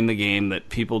behind the game that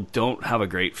people don't have a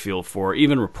great feel for.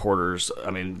 Even reporters,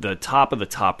 I mean, the top of the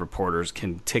top reporters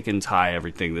can tick and tie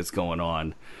everything that's going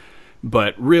on.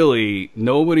 But really,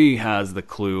 nobody has the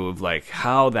clue of like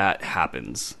how that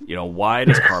happens. You know, why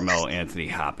does Carmelo Anthony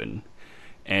happen?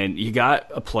 And you got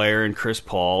a player in Chris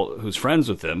Paul who's friends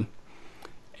with him.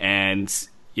 And,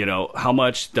 you know, how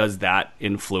much does that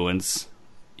influence,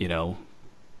 you know,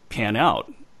 pan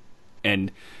out?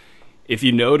 And if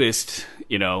you noticed,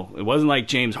 you know, it wasn't like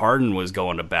James Harden was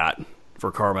going to bat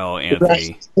for Carmelo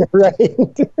Anthony. Right.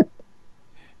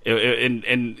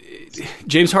 And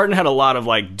James Harden had a lot of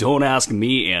like, don't ask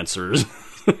me answers.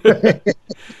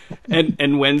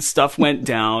 and when stuff went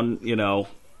down, you know,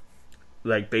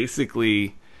 like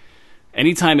basically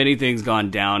anytime anything's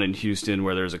gone down in Houston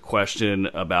where there's a question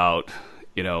about,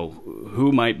 you know,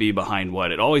 who might be behind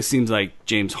what, it always seems like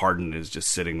James Harden is just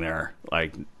sitting there,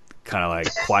 like kind of like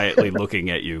quietly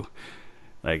looking at you.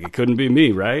 Like, it couldn't be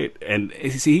me, right? And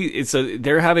see,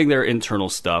 they're having their internal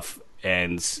stuff.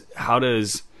 And how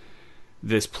does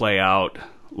this play out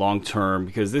long term?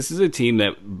 Because this is a team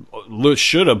that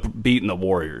should have beaten the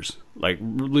Warriors, like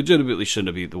legitimately should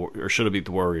have beat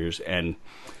the Warriors, and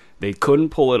they couldn't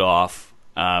pull it off.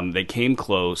 They came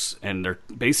close, and they're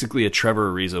basically a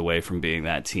Trevor Ariza away from being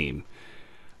that team.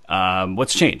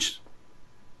 What's changed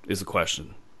is the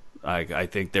question. I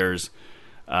think there's.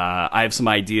 I have some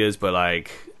ideas, but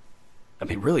like, I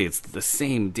mean, really, it's the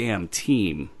same damn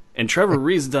team, and Trevor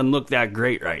Ariza doesn't look that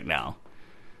great right now.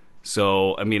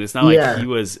 So, I mean, it's not like he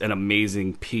was an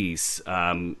amazing piece.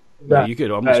 You could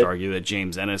almost argue that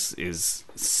James Ennis is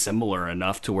similar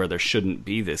enough to where there shouldn't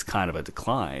be this kind of a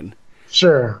decline.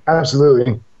 Sure,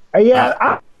 absolutely.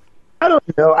 I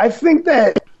don't know. I think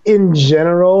that in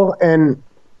general, and,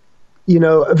 you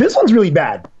know, this one's really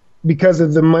bad because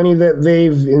of the money that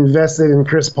they've invested in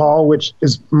Chris Paul, which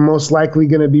is most likely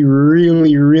going to be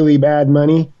really, really bad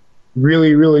money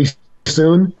really, really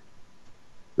soon.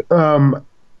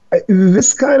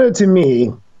 This kind of, to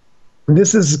me,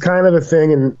 this is kind of a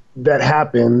thing that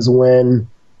happens when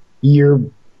your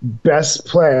best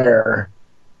player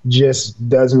just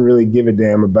doesn't really give a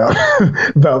damn about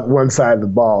about one side of the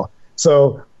ball.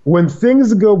 So when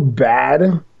things go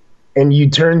bad and you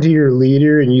turn to your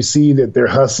leader and you see that they're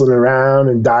hustling around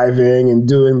and diving and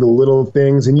doing the little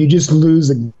things and you just lose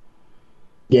a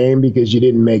game because you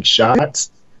didn't make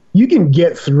shots, you can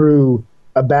get through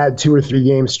a bad 2 or 3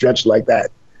 game stretch like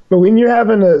that. But when you're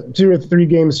having a 2 or 3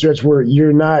 game stretch where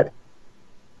you're not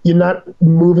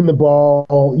moving the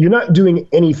ball, you're not doing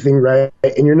anything right,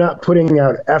 and you're not putting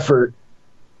out effort,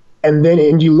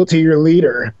 and you look to your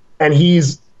leader and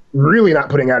he's really not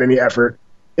putting out any effort,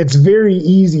 it's very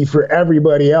easy for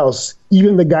everybody else,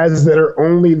 even the guys that are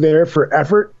only there for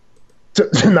effort,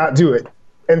 to not do it.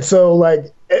 And so, like,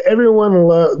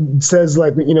 everyone says,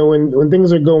 like, you know, when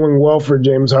things are going well for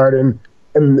James Harden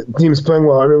and the team's playing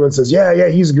well, everyone says, yeah,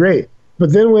 he's great.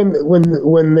 But then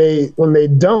when they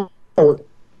don't,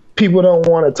 people don't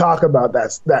want to talk about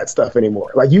that stuff anymore.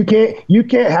 Like, you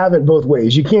can't have it both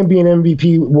ways. You can't be an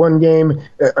MVP one game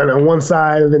on one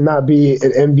side and then not be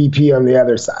an MVP on the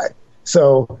other side.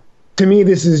 So to me,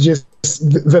 this is just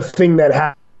the thing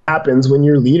that happens when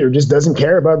your leader just doesn't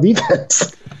care about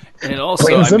defense. And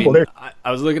also, I mean,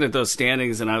 I was looking at those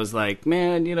standings and I was like,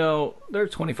 man, you know, they're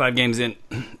 25 games in.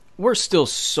 We're still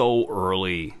so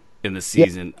early in the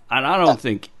season, and I don't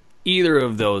think either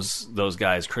of those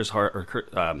guys, Chris Paul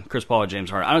or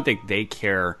James Harden, I don't think they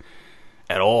care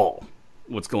at all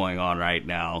what's going on right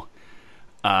now.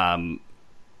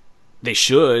 They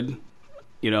should,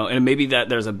 you know, and maybe that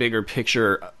there's a bigger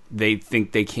picture. They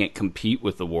think they can't compete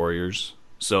with the Warriors,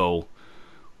 so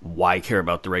why care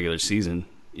about the regular season?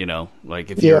 You know, like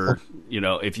if you're, you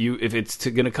know, if it's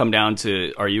going to come down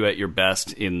to, are you at your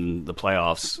best in the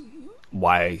playoffs?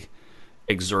 Why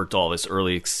exert all this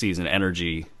early season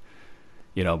energy,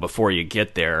 you know, before you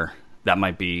get there? That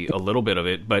might be a little bit of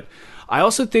it. But I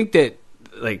also think that,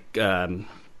 like,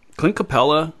 Clint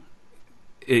Capella,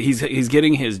 he's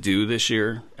getting his due this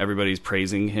year. Everybody's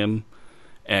praising him.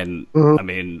 And, I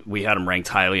mean, we had him ranked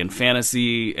highly in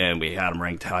fantasy, and we had him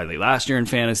ranked highly last year in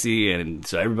fantasy. And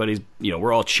so everybody's, you know,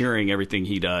 we're all cheering everything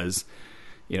he does,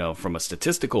 you know, from a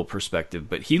statistical perspective.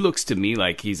 But he looks to me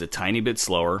like he's a tiny bit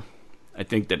slower. I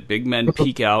think that big men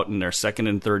peak out in their second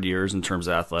and third years in terms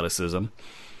of athleticism.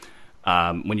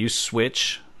 When you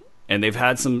switch, and they've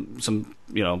had some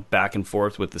you know, back and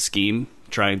forth with the scheme,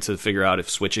 trying to figure out if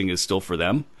switching is still for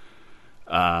them.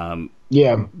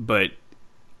 But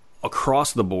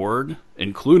across the board,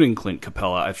 including Clint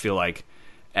Capella, I feel like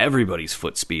everybody's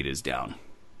foot speed is down.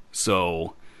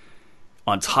 So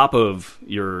on top of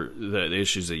the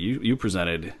issues that you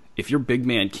presented, if your big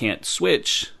man can't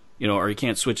switch, or he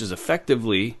can't switch as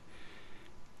effectively,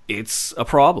 it's a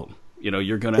problem.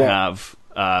 You're going to have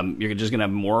you're just going to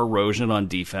have more erosion on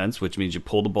defense, which means you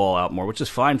pull the ball out more, which is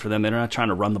fine for them. They're not trying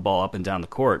to run the ball up and down the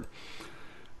court.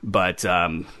 But,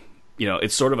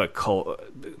 it's sort of a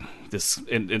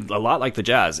lot like the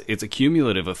Jazz. It's a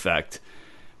cumulative effect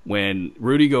when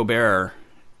Rudy Gobert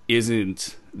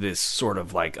isn't this sort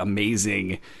of like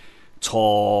amazing,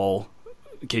 tall,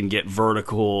 can get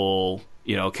vertical,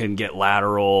 can get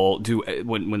lateral.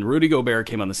 When Rudy Gobert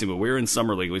came on the scene, when we were in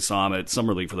Summer League, we saw him at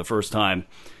Summer League for the first time.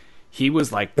 He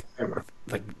was like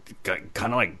kind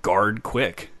of like guard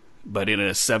quick, but in a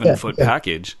 7-foot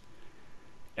package.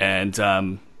 And,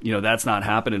 that's not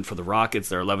happening for the Rockets.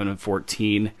 They're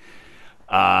 11-14.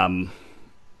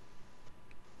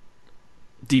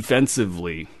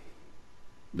 Defensively,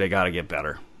 they got to get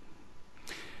better.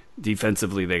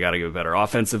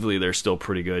 Offensively, they're still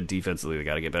pretty good. Defensively, they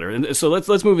got to get better. And so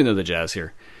let's move into the Jazz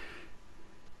here.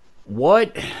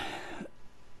 What?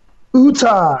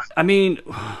 Utah. I mean,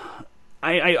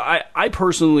 I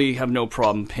personally have no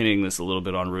problem pinning this a little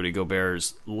bit on Rudy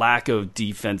Gobert's lack of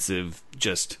defensive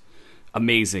just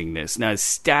amazingness. Now, his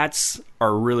stats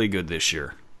are really good this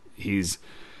year. He's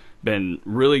been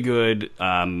really good,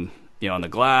 on the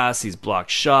glass. He's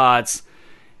blocked shots.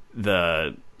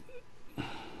 To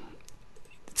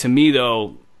me,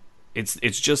 though, it's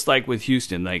just like with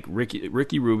Houston. Like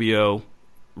Ricky Rubio,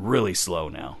 really slow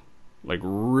now, like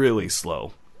really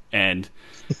slow. And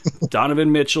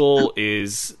Donovan Mitchell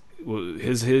he's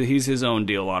his own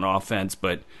deal on offense,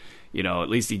 but at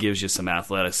least he gives you some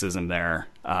athleticism there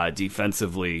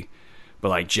defensively. But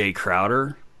like Jay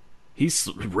Crowder, he's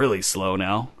really slow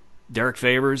now. Derek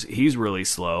Favors, he's really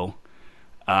slow.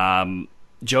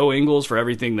 Joe Ingles, for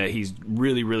everything that he's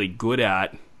really, really good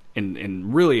at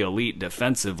and really elite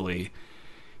defensively,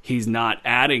 he's not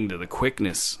adding to the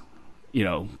quickness,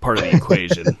 part of the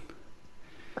equation.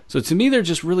 So to me, they're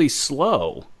just really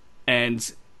slow. And,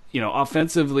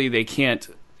 offensively, they can't,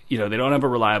 they don't have a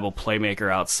reliable playmaker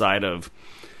outside of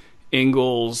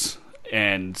Ingles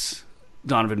and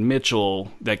Donovan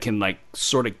Mitchell that can, like,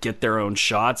 sort of get their own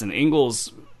shots. And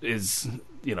Ingles is,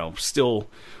 still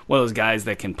one of those guys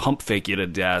that can pump fake you to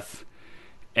death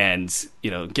and,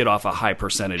 get off a high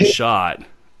percentage shot.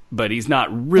 But he's not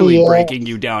really breaking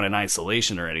you down in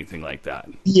isolation or anything like that.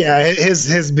 Yeah,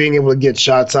 his being able to get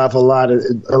shots off, a lot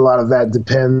of that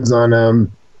depends on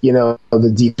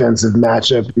the defensive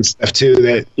matchup and stuff too.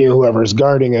 That whoever's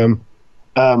guarding him.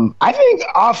 I think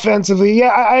offensively,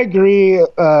 I agree.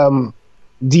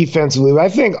 Defensively, but I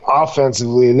think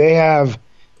offensively they have.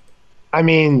 I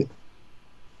mean,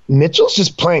 Mitchell's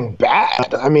just playing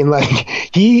bad. I mean, like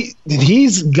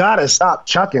he's got to stop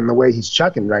chucking the way he's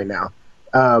chucking right now.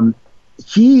 I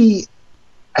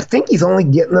think he's only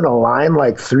getting to the line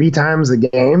like 3 times a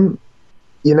game,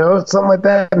 something like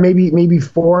that. Maybe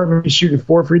 4, maybe shooting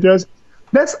 4 free throws.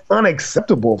 That's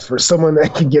unacceptable for someone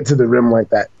that can get to the rim like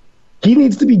that. He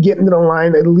needs to be getting to the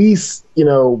line at least, he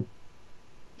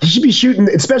should be shooting,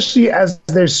 especially as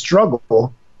there's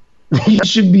struggle. He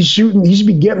should be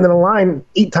getting to the line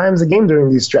 8 times a game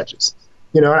during these stretches,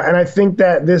 and I think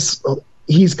that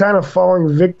he's kind of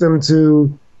falling victim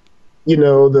to,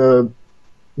 the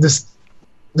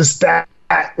stat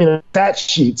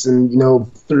sheets and,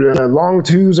 long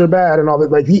twos are bad and all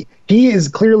that. Like he is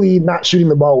clearly not shooting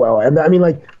the ball well. And I mean,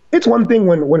 like, it's one thing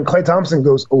when Klay Thompson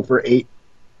goes 0 for 8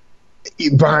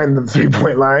 behind the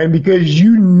 3-point line, because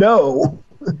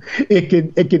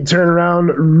it could turn around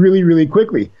really, really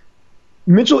quickly.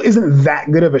 Mitchell isn't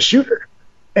that good of a shooter.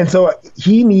 And so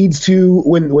he needs to,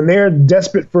 when they're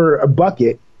desperate for a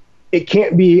bucket, it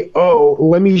can't be,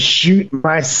 let me shoot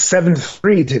my 7th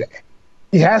free today.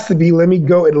 It has to be, let me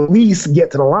go at least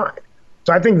get to the line.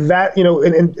 So I think that,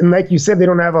 and like you said, they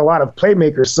don't have a lot of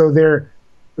playmakers, so their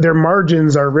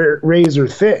margins are razor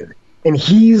thin. And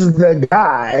he's the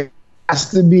guy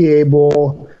has to be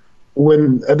able,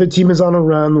 when the other team is on a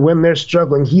run, when they're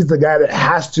struggling, he's the guy that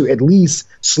has to at least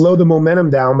slow the momentum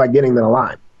down by getting to the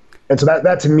line. And so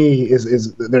that to me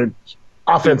is their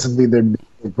offensively their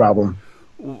big problem.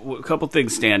 A couple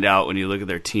things stand out when you look at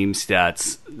their team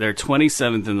stats. They're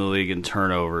 27th in the league in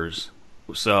turnovers.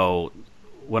 So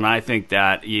when I think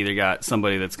that, you either got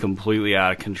somebody that's completely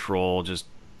out of control, just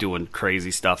doing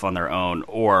crazy stuff on their own,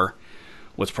 or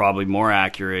what's probably more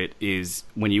accurate is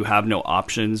when you have no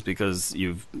options because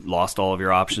you've lost all of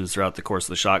your options throughout the course of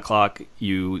the shot clock,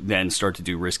 you then start to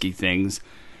do risky things.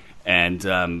 And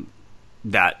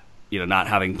that, not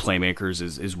having playmakers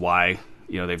is why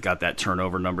they've got that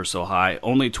turnover number so high.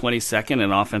 Only 22nd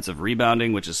in offensive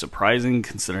rebounding, which is surprising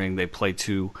considering they play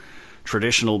 2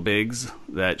 traditional bigs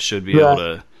that should be able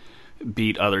to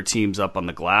beat other teams up on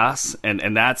the glass,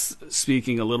 and that's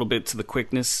speaking a little bit to the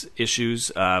quickness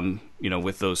issues.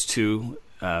 With those two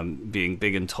being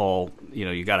big and tall,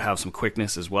 you got to have some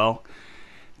quickness as well.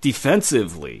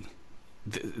 Defensively,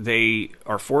 they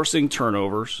are forcing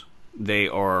turnovers. They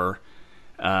are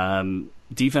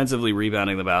defensively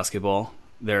rebounding the basketball.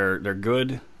 They're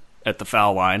good at the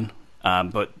foul line,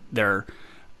 but their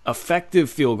effective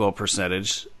field goal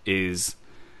percentage is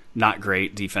not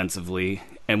great defensively.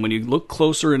 And when you look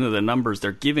closer into the numbers,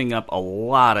 they're giving up a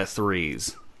lot of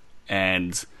threes.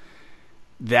 And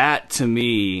that, to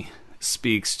me,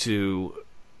 speaks to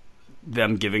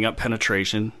them giving up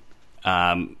penetration,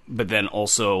 but then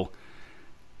also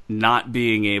not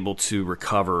being able to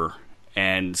recover.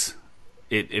 And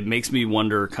it makes me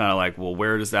wonder kind of like, well,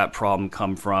 where does that problem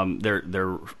come from?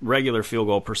 Their regular field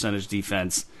goal percentage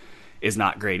defense is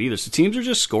not great either. So teams are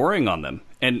just scoring on them.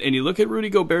 And you look at Rudy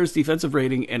Gobert's defensive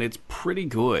rating, and it's pretty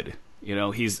good.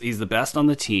 He's the best on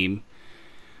the team.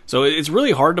 So it's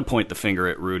really hard to point the finger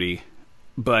at Rudy.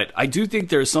 But I do think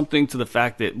there's something to the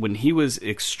fact that when he was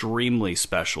extremely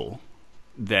special,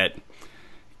 that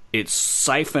it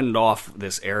siphoned off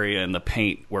this area in the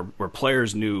paint where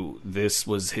players knew this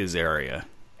was his area,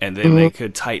 and then they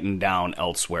could tighten down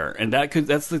elsewhere. And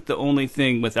that's like the only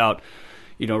thing without,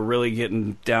 really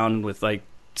getting down with like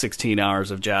 16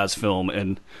 hours of Jazz film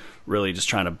and really just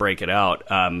trying to break it out.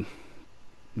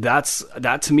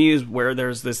 That to me is where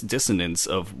there's this dissonance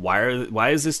of why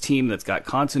is this team that's got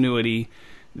continuity,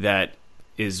 that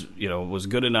is, was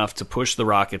good enough to push the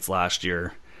Rockets last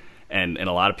year, and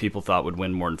a lot of people thought would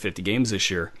win more than 50 games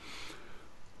this year.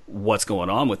 What's going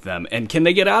on with them, and can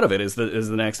they get out of it? Is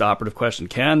the next operative question.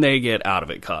 Can they get out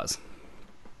of it, Koz?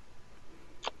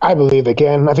 I believe they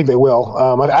can. I think they will.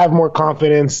 I have more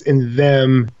confidence in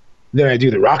them than I do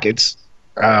the Rockets.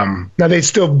 Now, they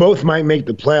still both might make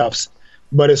the playoffs,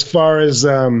 but as far as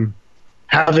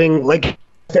having,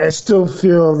 I still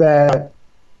feel that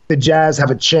the Jazz have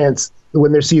a chance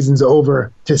when their season's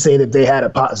over to say that they had a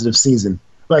positive season.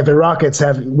 Like the Rockets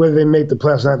have, whether they make the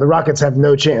playoffs or not, the Rockets have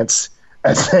no chance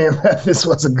at saying that this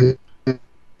was a good.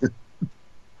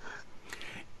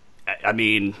 I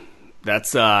mean,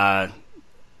 that's all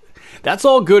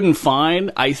good and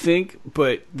fine, I think,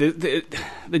 but the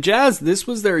Jazz, this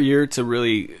was their year to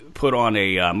really put on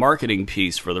a marketing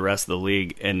piece for the rest of the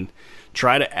league and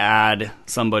try to add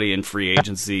somebody in free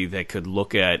agency that could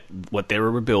look at what they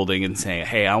were building and say,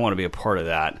 hey, I want to be a part of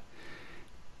that.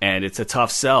 And it's a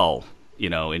tough sell,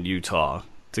 in Utah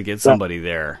to get somebody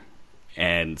there.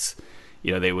 And,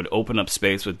 they would open up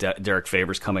space with Derek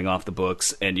Favors coming off the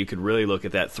books, and you could really look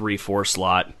at that 3-4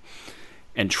 slot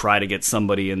and try to get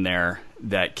somebody in there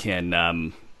that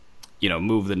can,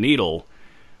 move the needle.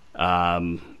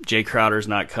 Jay Crowder's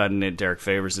not cutting it. Derek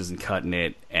Favors isn't cutting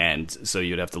it. And so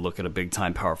you'd have to look at a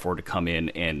big-time power forward to come in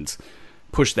and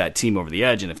push that team over the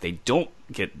edge. And if they don't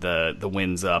get the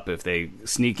wins up, if they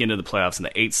sneak into the playoffs in the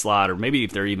 8th slot, or maybe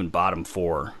if they're even bottom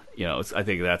 4, I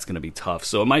think that's going to be tough.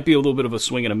 So it might be a little bit of a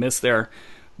swing and a miss there.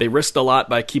 They risked a lot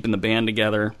by keeping the band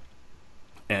together.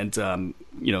 And,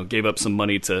 gave up some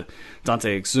money to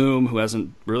Dante Exum, who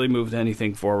hasn't really moved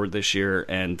anything forward this year.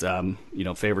 And,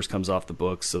 Favors comes off the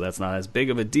books, so that's not as big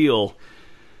of a deal.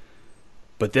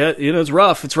 But that, it's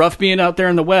rough. It's rough being out there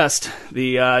in the West.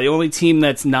 The only team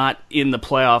that's not in the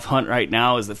playoff hunt right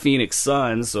now is the Phoenix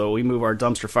Suns, so we move our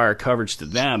dumpster fire coverage to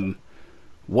them.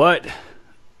 What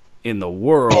in the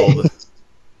world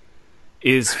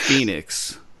is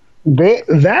Phoenix? They've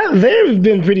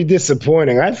been pretty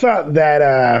disappointing. I thought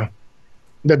that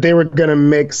they were going to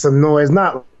make some noise,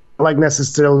 not like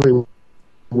necessarily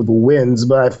with wins,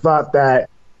 but I thought that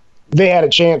they had a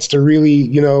chance to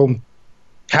really,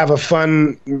 have a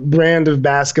fun brand of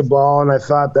basketball, and I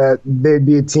thought that they'd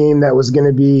be a team that was going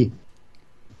to be,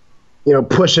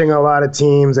 pushing a lot of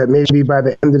teams, that maybe by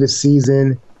the end of the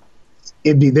season,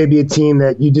 they'd be a team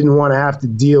that you didn't want to have to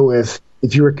deal with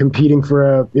if you were competing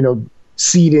for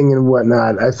seeding and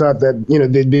whatnot. I thought that,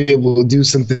 they'd be able to do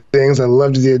some things. I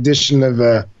loved the addition of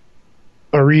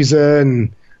Ariza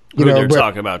and, they're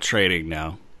talking about trading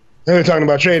now. They're talking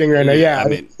about trading right now. Yeah,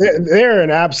 they're an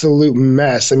absolute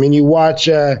mess. I mean, you watch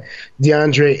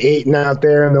DeAndre Ayton out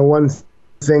there, and the one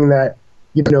thing that,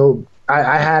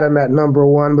 I had him at number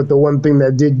 1, but the one thing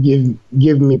that did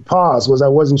give me pause was I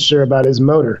wasn't sure about his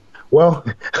motor. Well,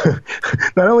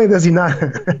 not only does he not,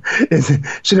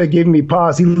 should have given me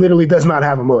pause, he literally does not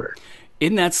have a motor.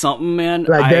 Isn't that something, man?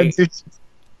 That dude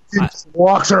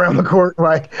walks around the court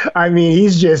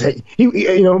he's just, my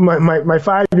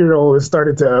 5-year-old has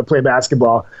started to play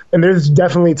basketball, and there's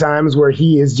definitely times where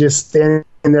he is just standing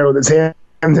there with his hands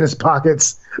hands in his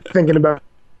pockets, thinking about.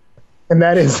 And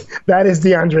that is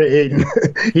DeAndre Ayton.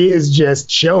 He is just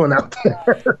chilling out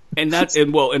there. And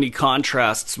he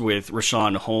contrasts with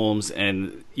Rashawn Holmes,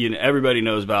 and everybody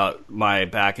knows about my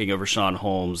backing of Rashawn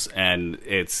Holmes, and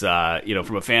it's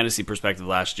from a fantasy perspective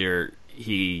last year,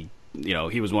 he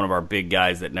was one of our big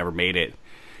guys that never made it,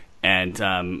 and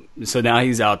so now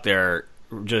he's out there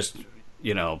just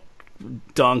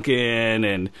dunking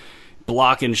and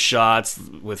blocking shots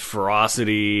with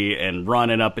ferocity and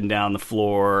running up and down the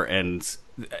floor, and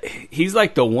he's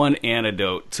like the one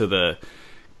antidote to the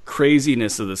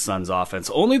craziness of the Suns offense.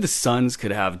 Only the Suns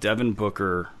could have Devin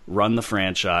Booker run the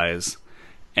franchise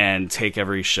and take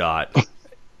every shot,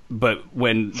 but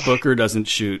when Booker doesn't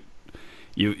shoot,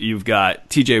 you've got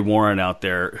TJ Warren out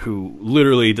there who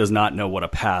literally does not know what a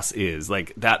pass is.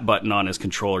 Like, that button on his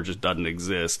controller just doesn't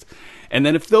exist. And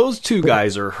then if those two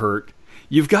guys are hurt,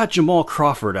 you've got Jamal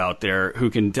Crawford out there who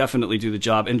can definitely do the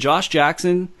job. And Josh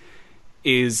Jackson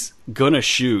is going to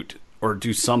shoot or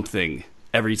do something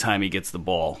every time he gets the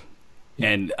ball.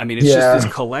 And, I mean, it's just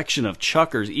this collection of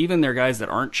chuckers. Even their guys that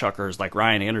aren't chuckers, like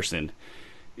Ryan Anderson,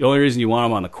 the only reason you want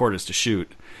him on the court is to shoot.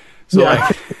 So,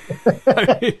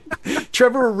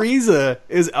 Trevor Ariza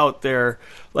is out there.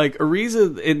 Like,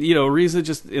 Ariza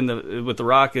just with the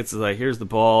Rockets is like, here's the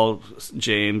ball,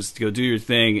 James, go do your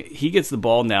thing. He gets the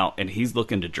ball now, and he's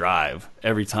looking to drive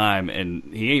every time, and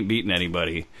he ain't beating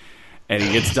anybody. And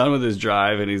he gets done with his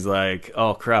drive, and he's like,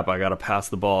 oh, crap, I got to pass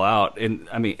the ball out. And,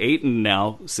 I mean, Ayton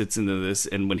now sits into this,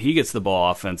 and when he gets the ball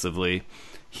offensively,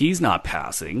 he's not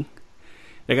passing.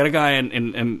 They got a guy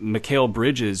in Mikal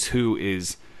Bridges who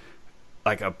is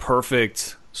like a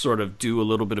perfect sort of do a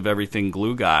little bit of everything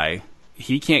glue guy.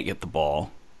 He can't get the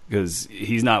ball because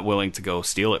he's not willing to go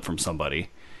steal it from somebody.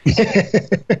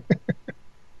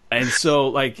 And so,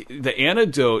 like, the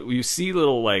antidote, you see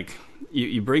little, like,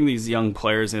 you bring these young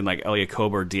players in like Elliot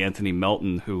Kobe or DeAnthony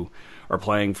Melton who are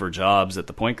playing for jobs at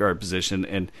the point guard position,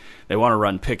 and they want to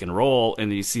run pick and roll,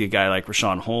 and you see a guy like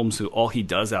Rashawn Holmes who all he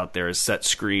does out there is set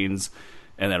screens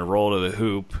and then roll to the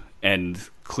hoop and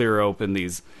clear open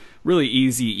these really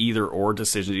easy either-or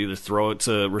decisions. Either throw it to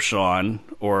Rashawn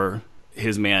or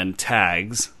his man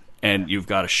tags, and you've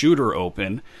got a shooter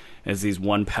open as these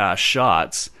one-pass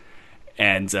shots.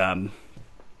 And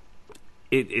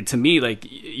it to me, like,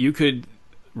 you could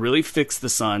really fix the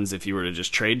Suns if you were to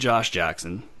just trade Josh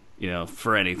Jackson,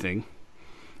 for anything.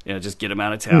 Just get him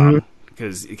out of town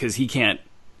because he can't.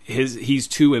 He's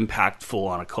too impactful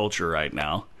on a culture right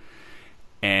now.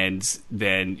 And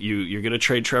then you're going to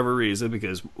trade Trevor Ariza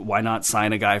because why not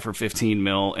sign a guy for $15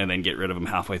 million and then get rid of him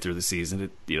halfway through the season?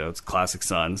 It's classic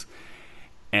Suns.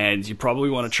 And you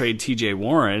probably want to trade TJ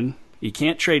Warren. You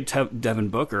can't trade Devin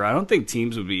Booker. I don't think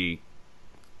teams would be,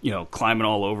 climbing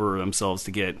all over themselves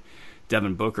to get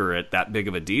Devin Booker at that big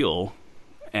of a deal.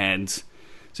 And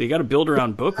so you got to build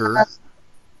around Booker.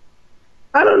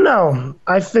 I don't know.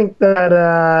 I think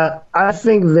that I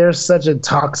think they're such a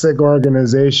toxic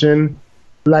organization.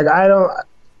 Like,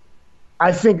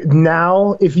 I think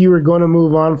now, if you were going to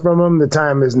move on from him, the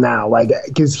time is now. Like,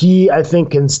 because I think,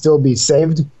 can still be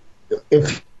saved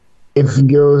if he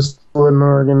goes to an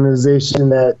organization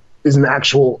that is an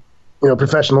actual,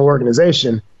 professional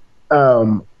organization.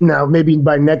 Now, maybe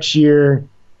by next year,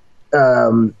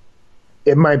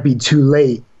 it might be too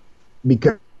late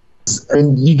because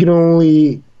you can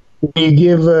only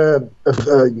give a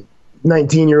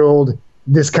 19-year-old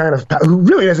this kind of who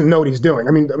really doesn't know what he's doing.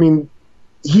 I mean,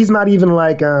 he's not even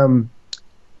like some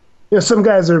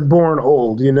guys are born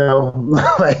old,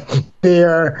 like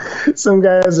some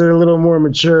guys are a little more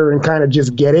mature and kind of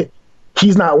just get it.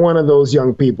 He's not one of those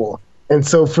young people. And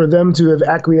so for them to have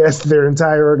acquiesced their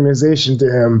entire organization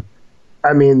to him,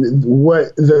 I mean,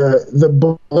 what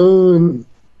the balloon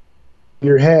in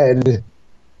your head,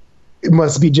 it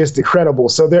must be just incredible.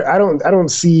 So I don't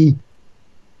see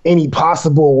any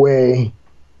possible way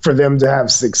for them to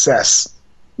have success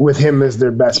with him as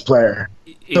their best player.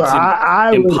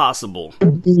 It's impossible.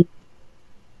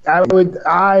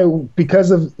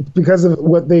 Because of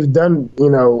what they've done,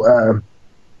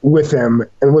 with him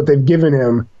and what they've given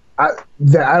him. I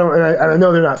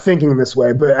know they're not thinking this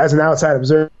way, but as an outside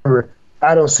observer,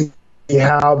 I don't see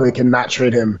how they can not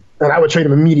trade him. And I would trade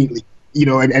him immediately,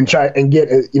 and try and get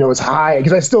as high,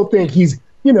 because I still think he's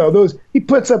he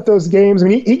puts up those games. I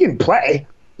mean, he can play.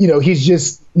 He's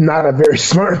just not a very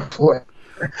smart player.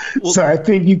 Well, so I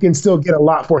think you can still get a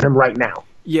lot for him right now.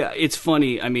 Yeah, it's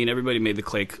funny. I mean, everybody made the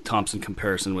Klay Thompson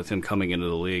comparison with him coming into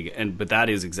the league, but that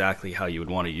is exactly how you would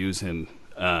want to use him.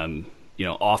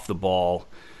 Off the ball,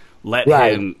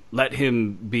 let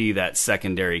him be that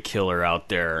secondary killer out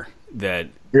there that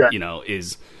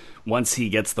is once he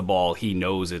gets the ball, he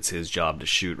knows it's his job to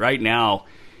shoot. Right now,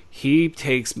 he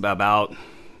takes about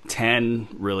 10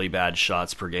 really bad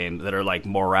shots per game that are like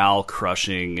morale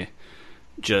crushing,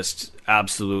 just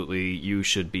absolutely you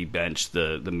should be benched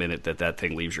the minute that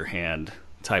thing leaves your hand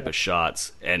type of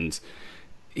shots. And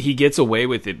he gets away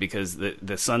with it because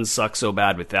the Suns suck so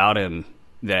bad without him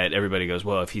that everybody goes,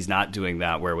 well, if he's not doing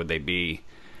that, where would they be?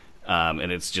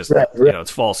 And it's just,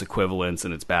 it's false equivalence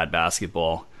and it's bad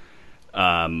basketball.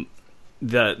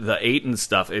 The Ayton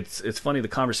stuff, it's funny. The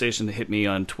conversation that hit me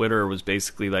on Twitter was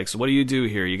basically like, so what do you do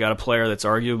here? You got a player that's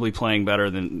arguably playing better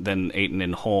than Ayton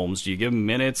and Holmes. Do you give him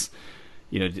minutes?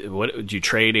 What do you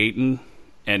trade Ayton?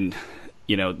 And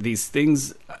these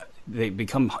things, they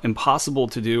become impossible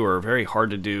to do or very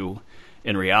hard to do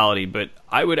in reality. But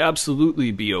I would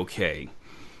absolutely be okay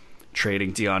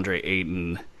trading DeAndre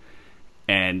Ayton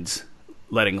and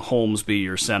letting Holmes be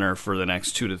your center for the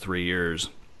next 2 to 3 years.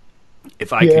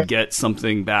 If I could get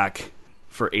something back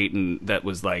for Ayton that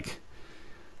was like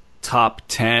top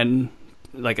 10,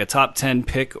 like a top 10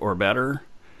 pick or better,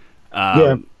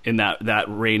 in that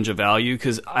range of value,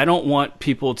 because I don't want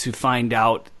people to find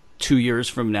out 2 years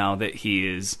from now that he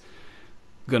is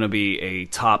going to be a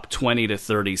top 20 to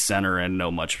 30 center and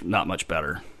not much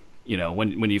better.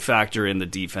 When you factor in the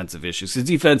defensive issues, because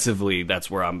defensively,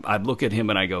 that's where I look at him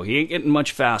and I go, he ain't getting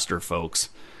much faster, folks.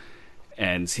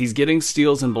 And he's getting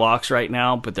steals and blocks right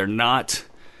now, but they're not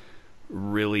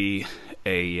really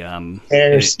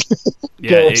they're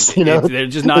just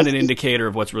not an indicator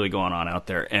of what's really going on out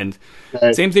there. And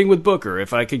same thing with Booker.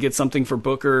 If I could get something for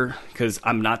Booker, because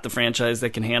I'm not the franchise that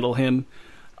can handle him,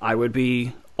 I would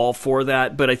be all for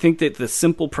that. But I think that the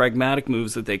simple pragmatic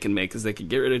moves that they can make is they can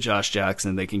get rid of Josh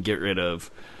Jackson, they can get rid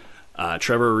of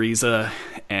Trevor Ariza,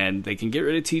 and they can get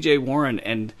rid of TJ Warren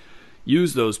and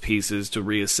use those pieces to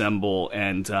reassemble.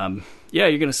 And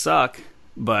you're going to suck,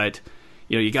 but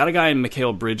you got a guy in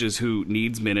Mikal Bridges who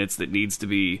needs minutes, that needs to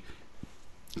be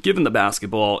given the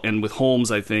basketball. And with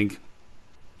Holmes, I think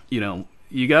you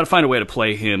got to find a way to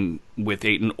play him with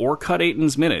Ayton or cut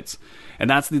Ayton's minutes. And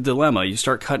that's the dilemma. You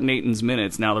start cutting Ayton's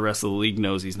minutes, now the rest of the league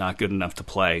knows he's not good enough to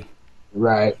play.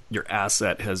 Right. Your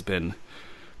asset has been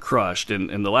crushed.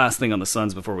 And the last thing on the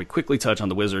Suns before we quickly touch on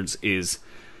the Wizards is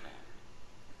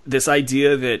this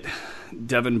idea that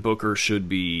Devin Booker should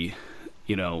be,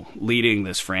 leading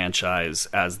this franchise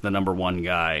as the number one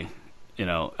guy.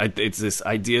 It's this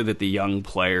idea that the young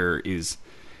player is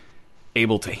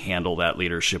able to handle that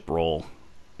leadership role.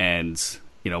 And,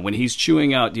 when he's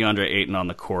chewing out DeAndre Ayton on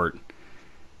the court,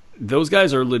 those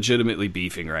guys are legitimately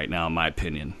beefing right now, in my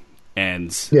opinion.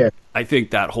 And I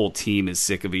think that whole team is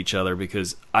sick of each other,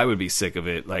 because I would be sick of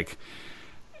it. Like,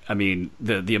 I mean,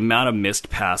 the amount of missed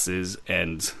passes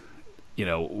and,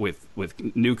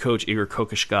 with new coach Igor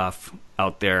Kokoshkov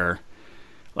out there,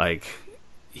 like,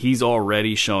 he's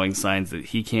already showing signs that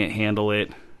he can't handle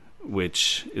it,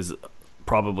 which is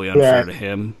probably unfair to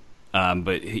him.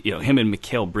 But, him and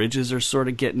Mikal Bridges are sort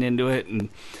of getting into it, and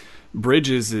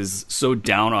Bridges is so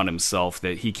down on himself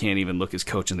that he can't even look his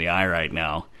coach in the eye right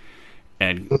now.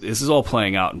 And this is all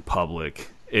playing out in public.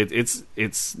 It's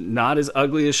not as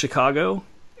ugly as Chicago,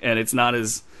 and it's not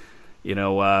as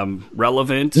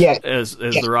relevant as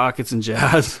the Rockets and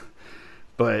Jazz,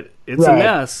 but it's a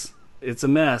mess. It's a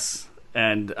mess,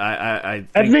 and I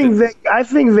think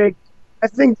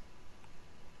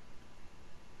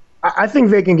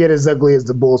they can get as ugly as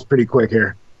the Bulls pretty quick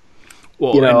here.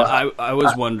 Well, and I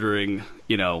was wondering,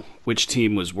 which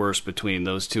team was worse between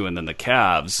those two, and then the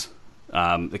Cavs.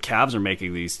 The Cavs are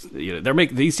making these.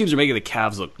 These teams are making the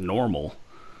Cavs look normal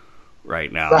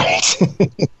right now. Right.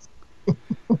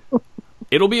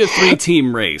 It'll be a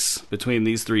 3-team race between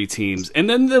these 3 teams, and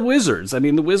then the Wizards. I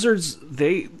mean, the Wizards,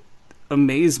 they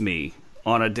amaze me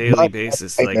on a daily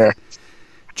basis. Like,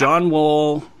 John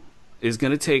Wall is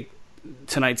going to take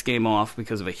tonight's game off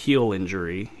because of a heel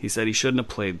injury. He said he shouldn't have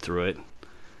played through it.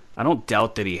 I don't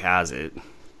doubt that he has it.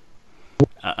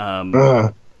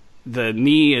 The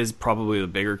knee is probably the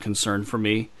bigger concern for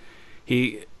me.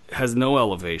 He has no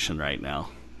elevation right now,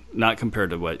 not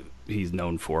compared to what he's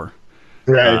known for.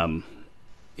 Right.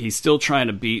 He's still trying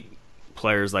to beat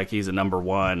players like he's a number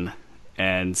one,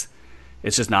 and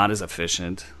it's just not as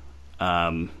efficient.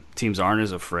 Teams aren't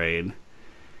as afraid.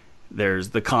 There's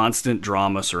the constant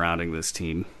drama surrounding this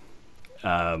team.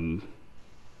 You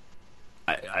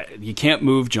can't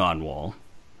move John Wall,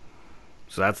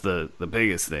 so that's the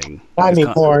biggest thing. Not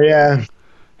anymore,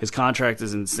 His contract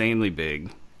is insanely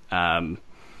big. Otto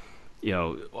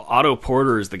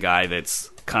Porter is the guy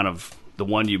that's kind of the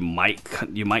one you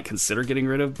might consider getting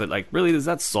rid of, but like, really, does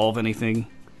that solve anything?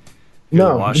 You're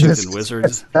No, the Washington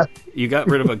Wizards. You got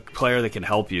rid of a player that can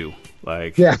help you.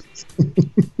 Like, yeah.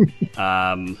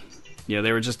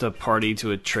 They were just a party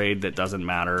to a trade that doesn't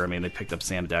matter. I mean, they picked up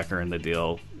Sam Decker in the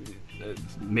deal.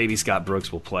 Maybe Scott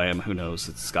Brooks will play him. Who knows?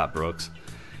 It's Scott Brooks.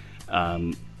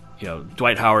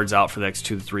 Dwight Howard's out for the next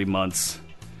 2 to 3 months.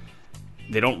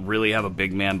 They don't really have a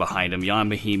big man behind him. Jan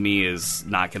Mahimi is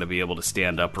not going to be able to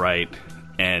stand upright.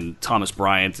 And Thomas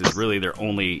Bryant is really their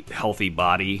only healthy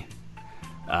body.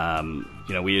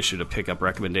 We issued a pickup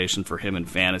recommendation for him in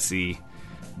fantasy.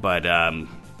 But, they're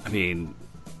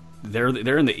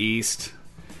in the East.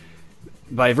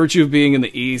 By virtue of being in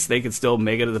the East, they could still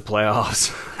make it to the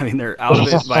playoffs. I mean, they're out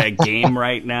of it by a game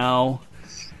right now.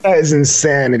 That is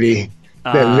insanity.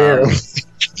 This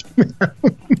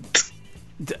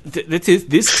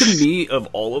to me, of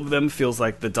all of them, feels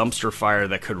like the dumpster fire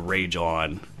that could rage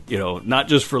on. Not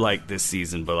just for like this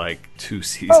season, but like 2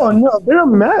 seasons. Oh no, they're a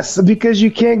mess because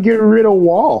you can't get rid of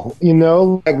Wall.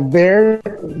 Like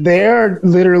they're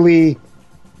literally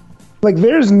like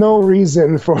there's no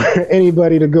reason for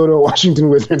anybody to go to a Washington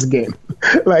Wizards game.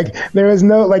 Like there is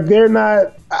no like they're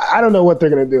not. I don't know what they're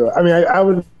gonna do. I mean, I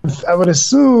would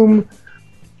assume.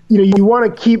 You want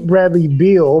to keep Bradley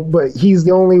Beal, but he's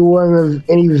the only one of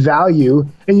any value.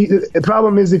 And the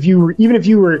problem is, if you were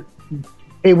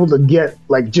able to get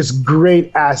like just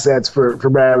great assets for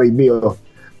Bradley Beal,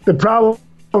 the problem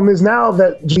is now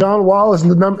that John Wall is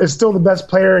still the best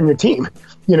player in your team.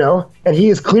 And he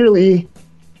is clearly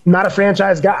not a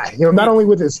franchise guy. Not only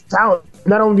with his talent,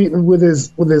 not only with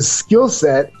his skill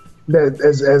set that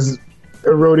as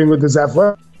eroding with his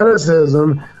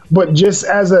athleticism. But just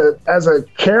as a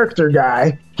character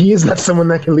guy, he is not someone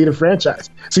that can lead a franchise.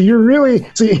 So you're really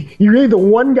the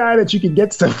one guy that you could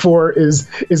get stuff for is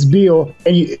Beal,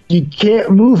 and you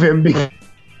can't move him because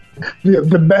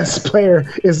the best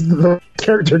player is the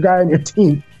character guy on your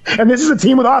team. And this is a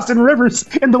team with Austin Rivers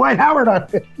and Dwight Howard on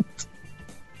it.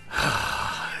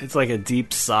 It's like a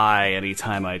deep sigh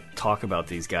anytime I talk about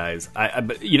these guys. I'm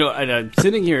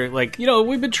sitting here like,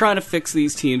 we've been trying to fix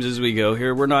these teams as we go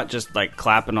here. We're not just like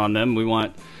clapping on them. We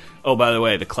want. Oh, by the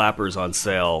way, the clapper's on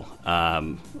sale.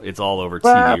 It's all over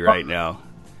TV right now.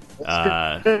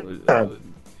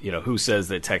 Who says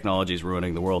that technology is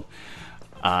ruining the world?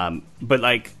 But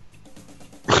like,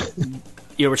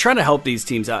 we're trying to help these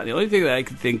teams out. The only thing that I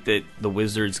could think that the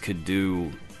Wizards could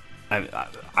do.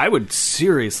 I would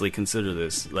seriously consider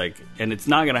this, and it's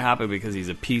not going to happen because he's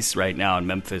a piece right now in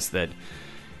Memphis that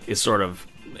is sort of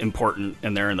important,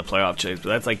 and they're in the playoff chase. But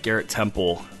that's like Garrett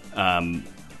Temple,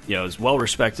 is well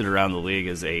respected around the league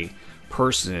as a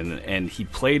person, and he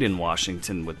played in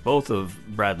Washington with both of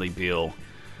Bradley Beal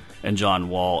and John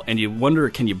Wall. And you wonder,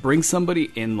 can you bring somebody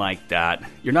in like that?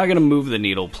 You're not going to move the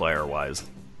needle player wise.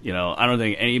 I don't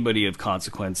think anybody of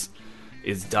consequence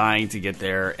is dying to get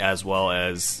there, as well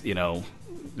as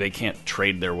they can't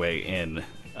trade their way in.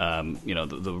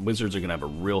 The Wizards are going to have a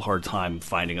real hard time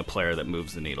finding a player that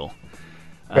moves the needle.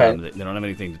 Right. They don't have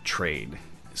anything to trade,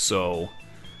 so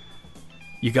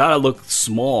you got to look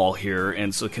small here.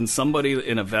 And so, can somebody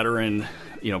in a veteran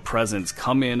presence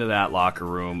come into that locker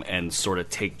room and sort of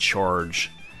take charge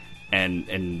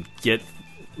and get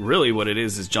really what it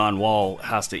is John Wall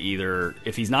has to either,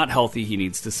 if he's not healthy, he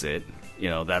needs to sit.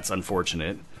 That's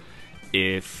unfortunate.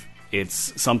 If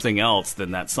it's something else,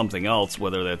 then that's something else,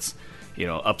 whether that's,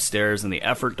 upstairs in the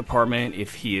effort department.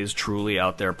 If he is truly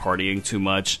out there partying too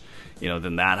much,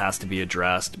 then that has to be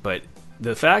addressed. But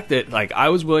the fact that, like, I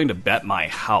was willing to bet my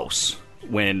house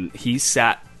when he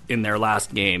sat in their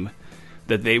last game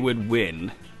that they would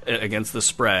win against the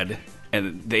spread,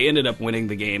 and they ended up winning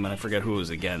the game, and I forget who it was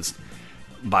against,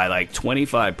 by like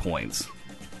 25 points.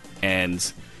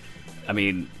 And, I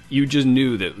mean, you just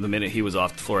knew that the minute he was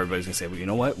off the floor, everybody's going to say, well, you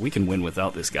know what? We can win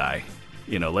without this guy.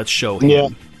 Let's show him. Yeah.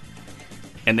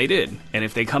 And they did. And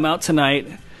if they come out tonight,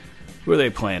 who are they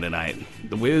playing tonight?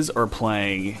 The Wiz are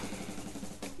playing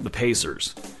the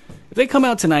Pacers. If they come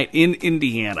out tonight in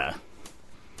Indiana,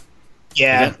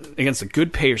 against a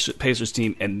good Pacers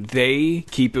team, and they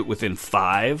keep it within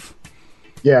 5,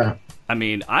 I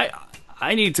mean,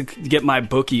 I need to get my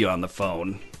bookie on the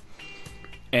phone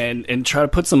and try to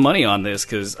put some money on this,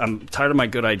 because I'm tired of my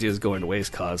good ideas going to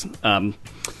waste, Koz.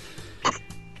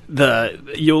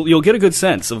 You'll get a good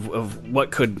sense of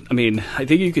what could. I mean, I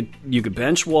think you could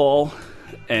bench Wall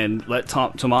and let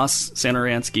Tomas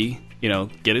Satoransky,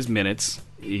 get his minutes.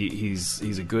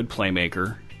 He's a good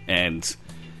playmaker, and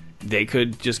they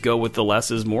could just go with the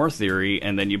less is more theory,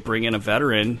 and then you bring in a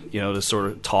veteran, to sort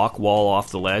of talk Wall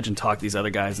off the ledge and talk these other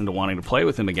guys into wanting to play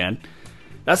with him again.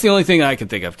 That's the only thing I can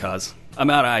think of, Koz. I'm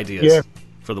out of ideas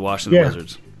for the Washington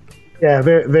Wizards. Yeah,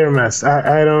 they're a mess.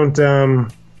 I don't.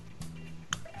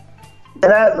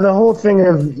 The whole thing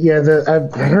of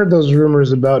I've heard those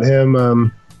rumors about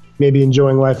him maybe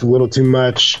enjoying life a little too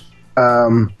much,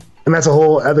 and that's a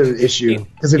whole other issue.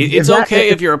 Because it's okay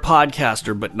if you're a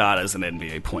podcaster, but not as an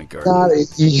NBA point guard.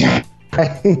 Yeah,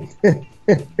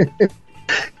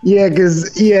 yeah,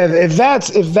 because if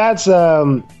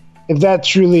that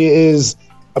truly is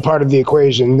a part of the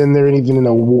equation, then they're even in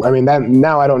a. I mean, that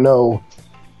now I don't know.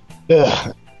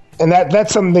 Ugh. And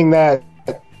that's something that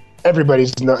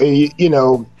everybody's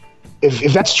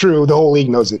if that's true, the whole league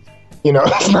knows it.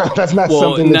 That's not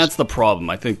something. And that's the problem.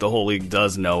 I think the whole league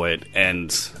does know it, and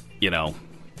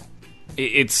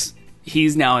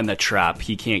he's now in the trap.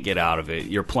 He can't get out of it.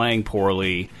 You're playing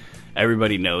poorly.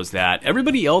 Everybody knows that.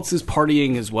 Everybody else is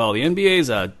partying as well. The NBA is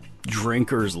a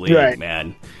drinkers league, right,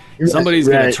 man. Somebody's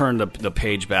going to turn the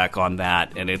page back on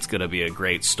that, and it's going to be a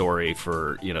great story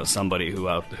for somebody who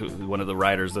one of the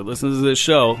writers that listens to this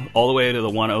show all the way to the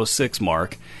 106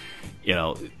 mark.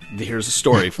 Here's a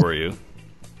story for you.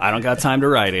 I don't got time to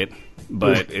write it,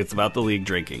 but it's about the league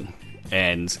drinking,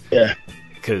 and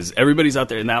because everybody's out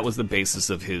there, and that was the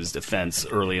basis of his defense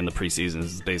early in the preseason.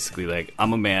 Is basically like,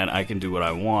 I'm a man, I can do what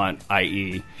I want.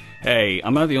 I.e., hey,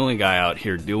 I'm not the only guy out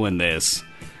here doing this.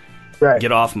 Right.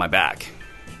 Get off my back.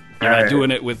 You're not doing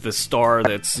it with the star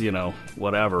that's,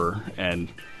 whatever. And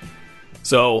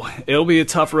so it'll be a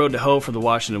tough road to hoe for the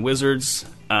Washington Wizards.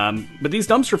 But these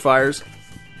dumpster fires,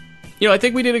 I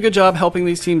think we did a good job helping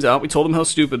these teams out. We told them how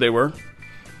stupid they were.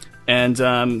 And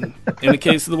in the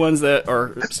case of the ones that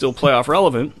are still playoff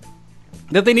relevant,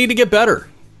 that they need to get better.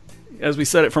 As we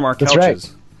said it from our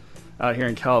couches out here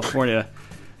in California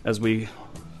as we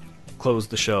close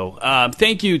the show.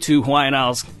 Thank you to Hawaiian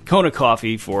Isles Kona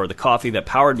Coffee for the coffee that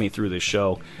powered me through this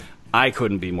show. I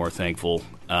couldn't be more thankful.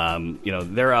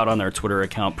 They're out on their Twitter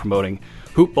account promoting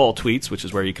Hoopball Tweets, which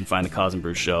is where you can find the Koz and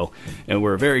Bru show, and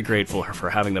we're very grateful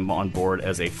for having them on board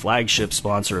as a flagship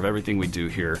sponsor of everything we do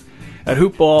here at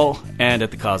Hoopball and at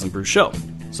the Koz and Bru show.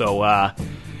 So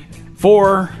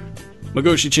for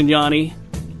Magoshi Chinyani,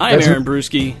 I'm Aaron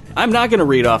Brewski. I'm not going to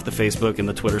read off the Facebook and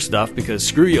the Twitter stuff because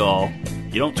screw y'all.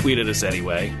 You don't tweet at us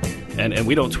anyway, and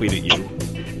we don't tweet at you.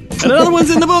 And another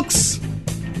one's in the books.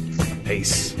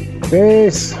 Peace.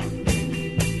 Peace.